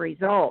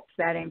results,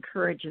 that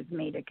encourages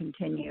me to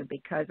continue,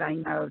 because I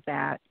know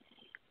that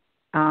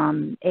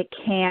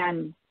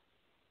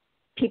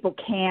people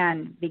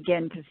can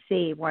begin to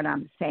see what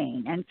I'm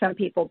saying, and some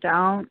people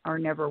don't or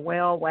never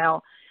will.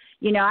 Well,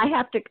 I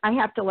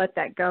have to let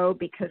that go,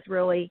 because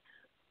really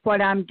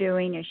what I'm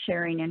doing is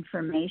sharing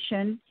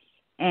information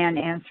and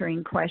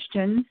answering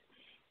questions,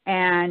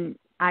 and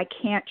I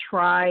can't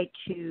try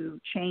to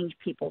change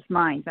people's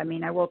minds. I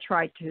mean, I will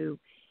try to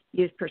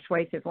use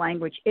persuasive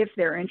language if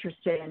they're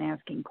interested in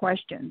asking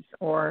questions,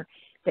 or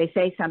they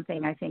say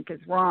something I think is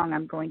wrong,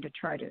 I'm going to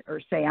try to,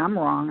 or say I'm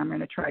wrong, I'm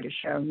going to try to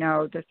show,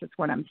 no, this is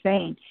what I'm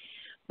saying.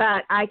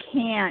 But I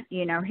can't,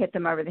 hit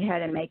them over the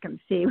head and make them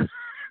see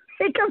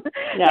make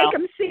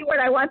them see what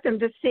I want them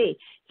to see.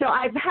 So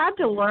I've had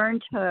to learn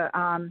to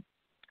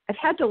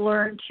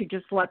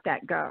just let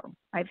that go.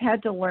 I've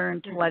had to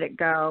learn to let it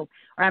go,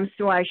 or I'm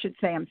still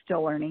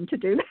learning to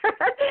do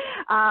that.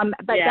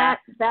 But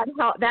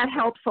that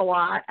helps a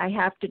lot. I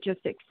have to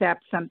just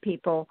accept some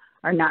people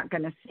are not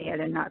going to see it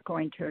and not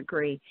going to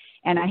agree,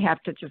 and I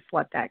have to just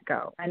let that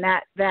go. And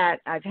that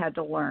I've had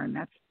to learn.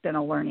 That's been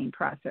a learning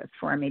process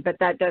for me, but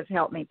that does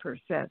help me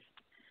persist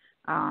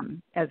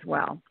as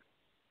well.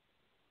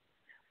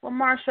 Well,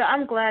 Marcia,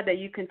 I'm glad that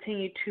you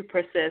continue to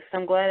persist.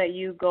 I'm glad that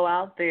you go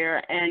out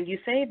there and you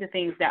say the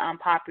things that are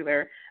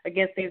unpopular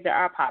against things that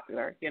are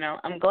popular.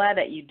 I'm glad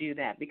that you do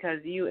that, because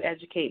you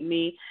educate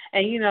me,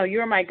 and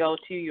you're my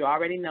go-to. You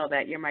already know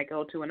that you're my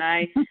go-to. When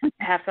I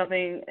have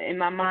something in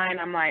my mind,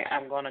 I'm like,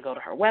 I'm going to go to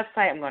her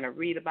website. I'm going to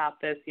read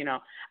about this.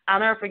 I'll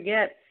never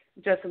forget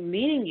just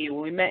meeting you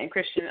when we met in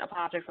Christian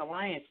Apologetics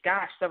Alliance,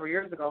 several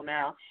years ago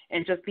now,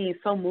 and just being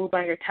so moved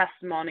by your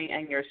testimony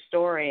and your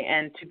story,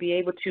 and to be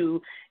able to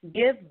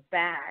give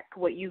back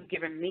what you've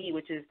given me,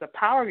 which is the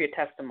power of your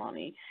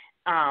testimony,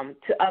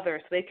 to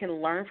others so they can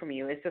learn from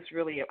you. It's just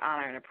really an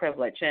honor and a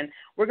privilege. And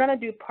we're going to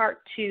do part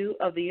 2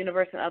 of The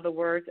Universe and Other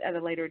Words at a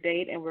later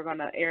date, and we're going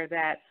to air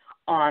that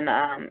on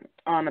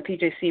the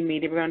PJC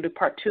media. We're going to do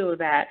part 2 of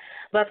that.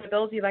 But for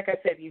those of you, like I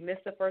said, if you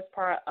missed the first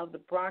part of the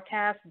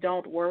broadcast,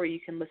 don't worry. You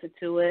can listen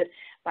to it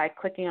by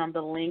clicking on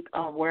the link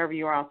of wherever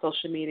you are on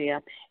social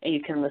media, and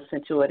you can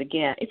listen to it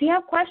again. If you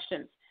have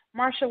questions,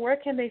 Marcia, where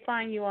can they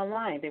find you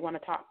online? They want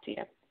to talk to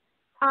you.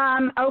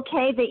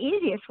 Okay, the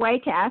easiest way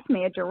to ask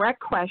me a direct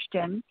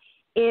question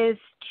is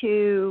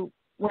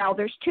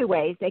there's 2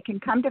 ways. They can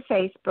come to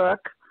Facebook,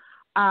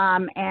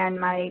 and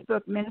my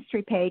book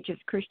ministry page is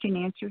Christian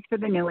Answers for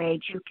the New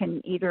Age. You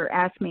can either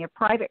ask me a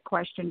private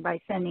question by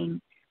sending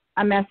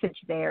a message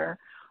there,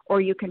 or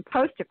you can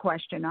post a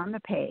question on the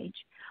page,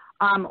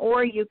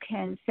 or you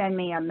can send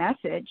me a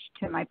message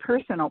to my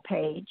personal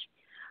page.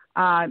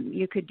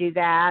 You could do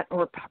that,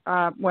 or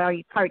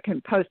you probably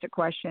can post a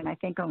question. I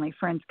think only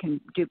friends can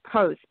do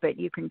posts, but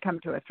you can come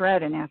to a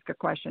thread and ask a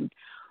question,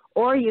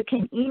 or you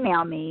can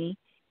email me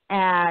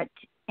at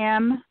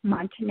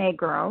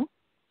mmontenegro,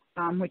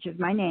 which is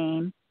my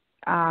name,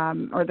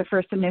 or the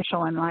first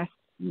initial and last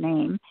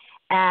name,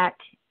 at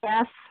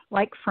F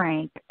like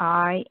Frank,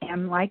 I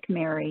am like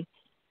Mary,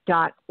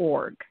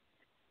 .org.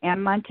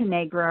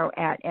 mmontenegro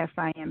at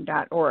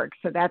FIM.org.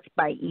 So that's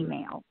by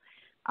email.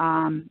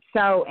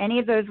 So any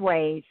of those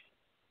ways,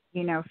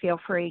 feel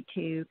free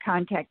to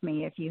contact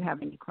me if you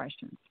have any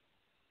questions.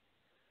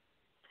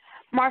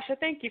 Marcia,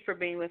 thank you for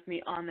being with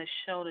me on the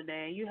show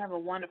today. You have a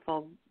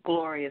wonderful,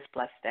 glorious,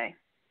 blessed day.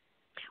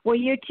 Well,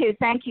 you too.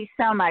 Thank you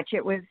so much.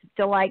 It was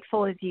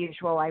delightful as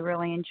usual. I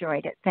really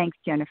enjoyed it. Thanks,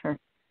 Jennifer.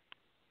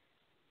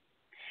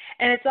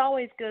 And it's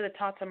always good to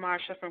talk to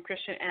Marcia from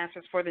Christian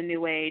Answers for the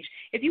New Age.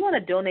 If you want to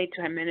donate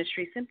to her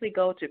ministry, simply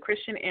go to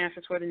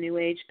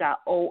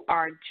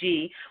ChristianAnswersForTheNewAge.org,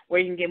 where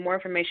you can get more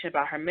information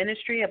about her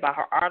ministry, about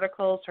her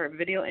articles, her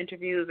video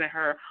interviews, and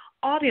her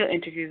audio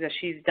interviews that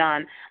she's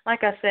done.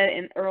 Like I said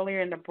earlier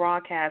in the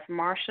broadcast,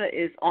 Marcia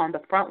is on the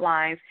front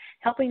lines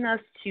helping us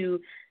to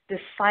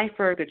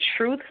decipher the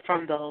truth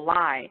from the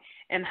lie,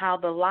 and how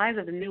the lies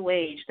of the New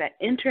Age that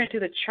enter into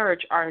the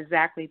church are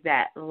exactly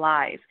that,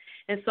 lies.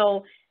 And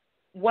so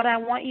what I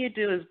want you to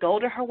do is go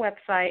to her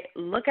website,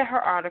 look at her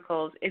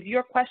articles. If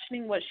you're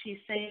questioning what she's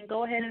saying,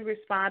 go ahead and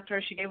respond to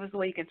her. She gave us a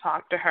way you can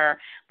talk to her.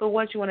 But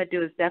what you want to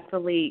do is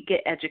definitely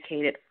get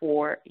educated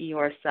for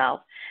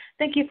yourself.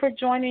 Thank you for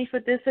joining me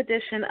for this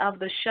edition of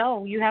the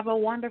show. You have a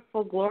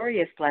wonderful,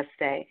 glorious, blessed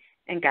day,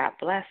 and God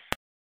bless.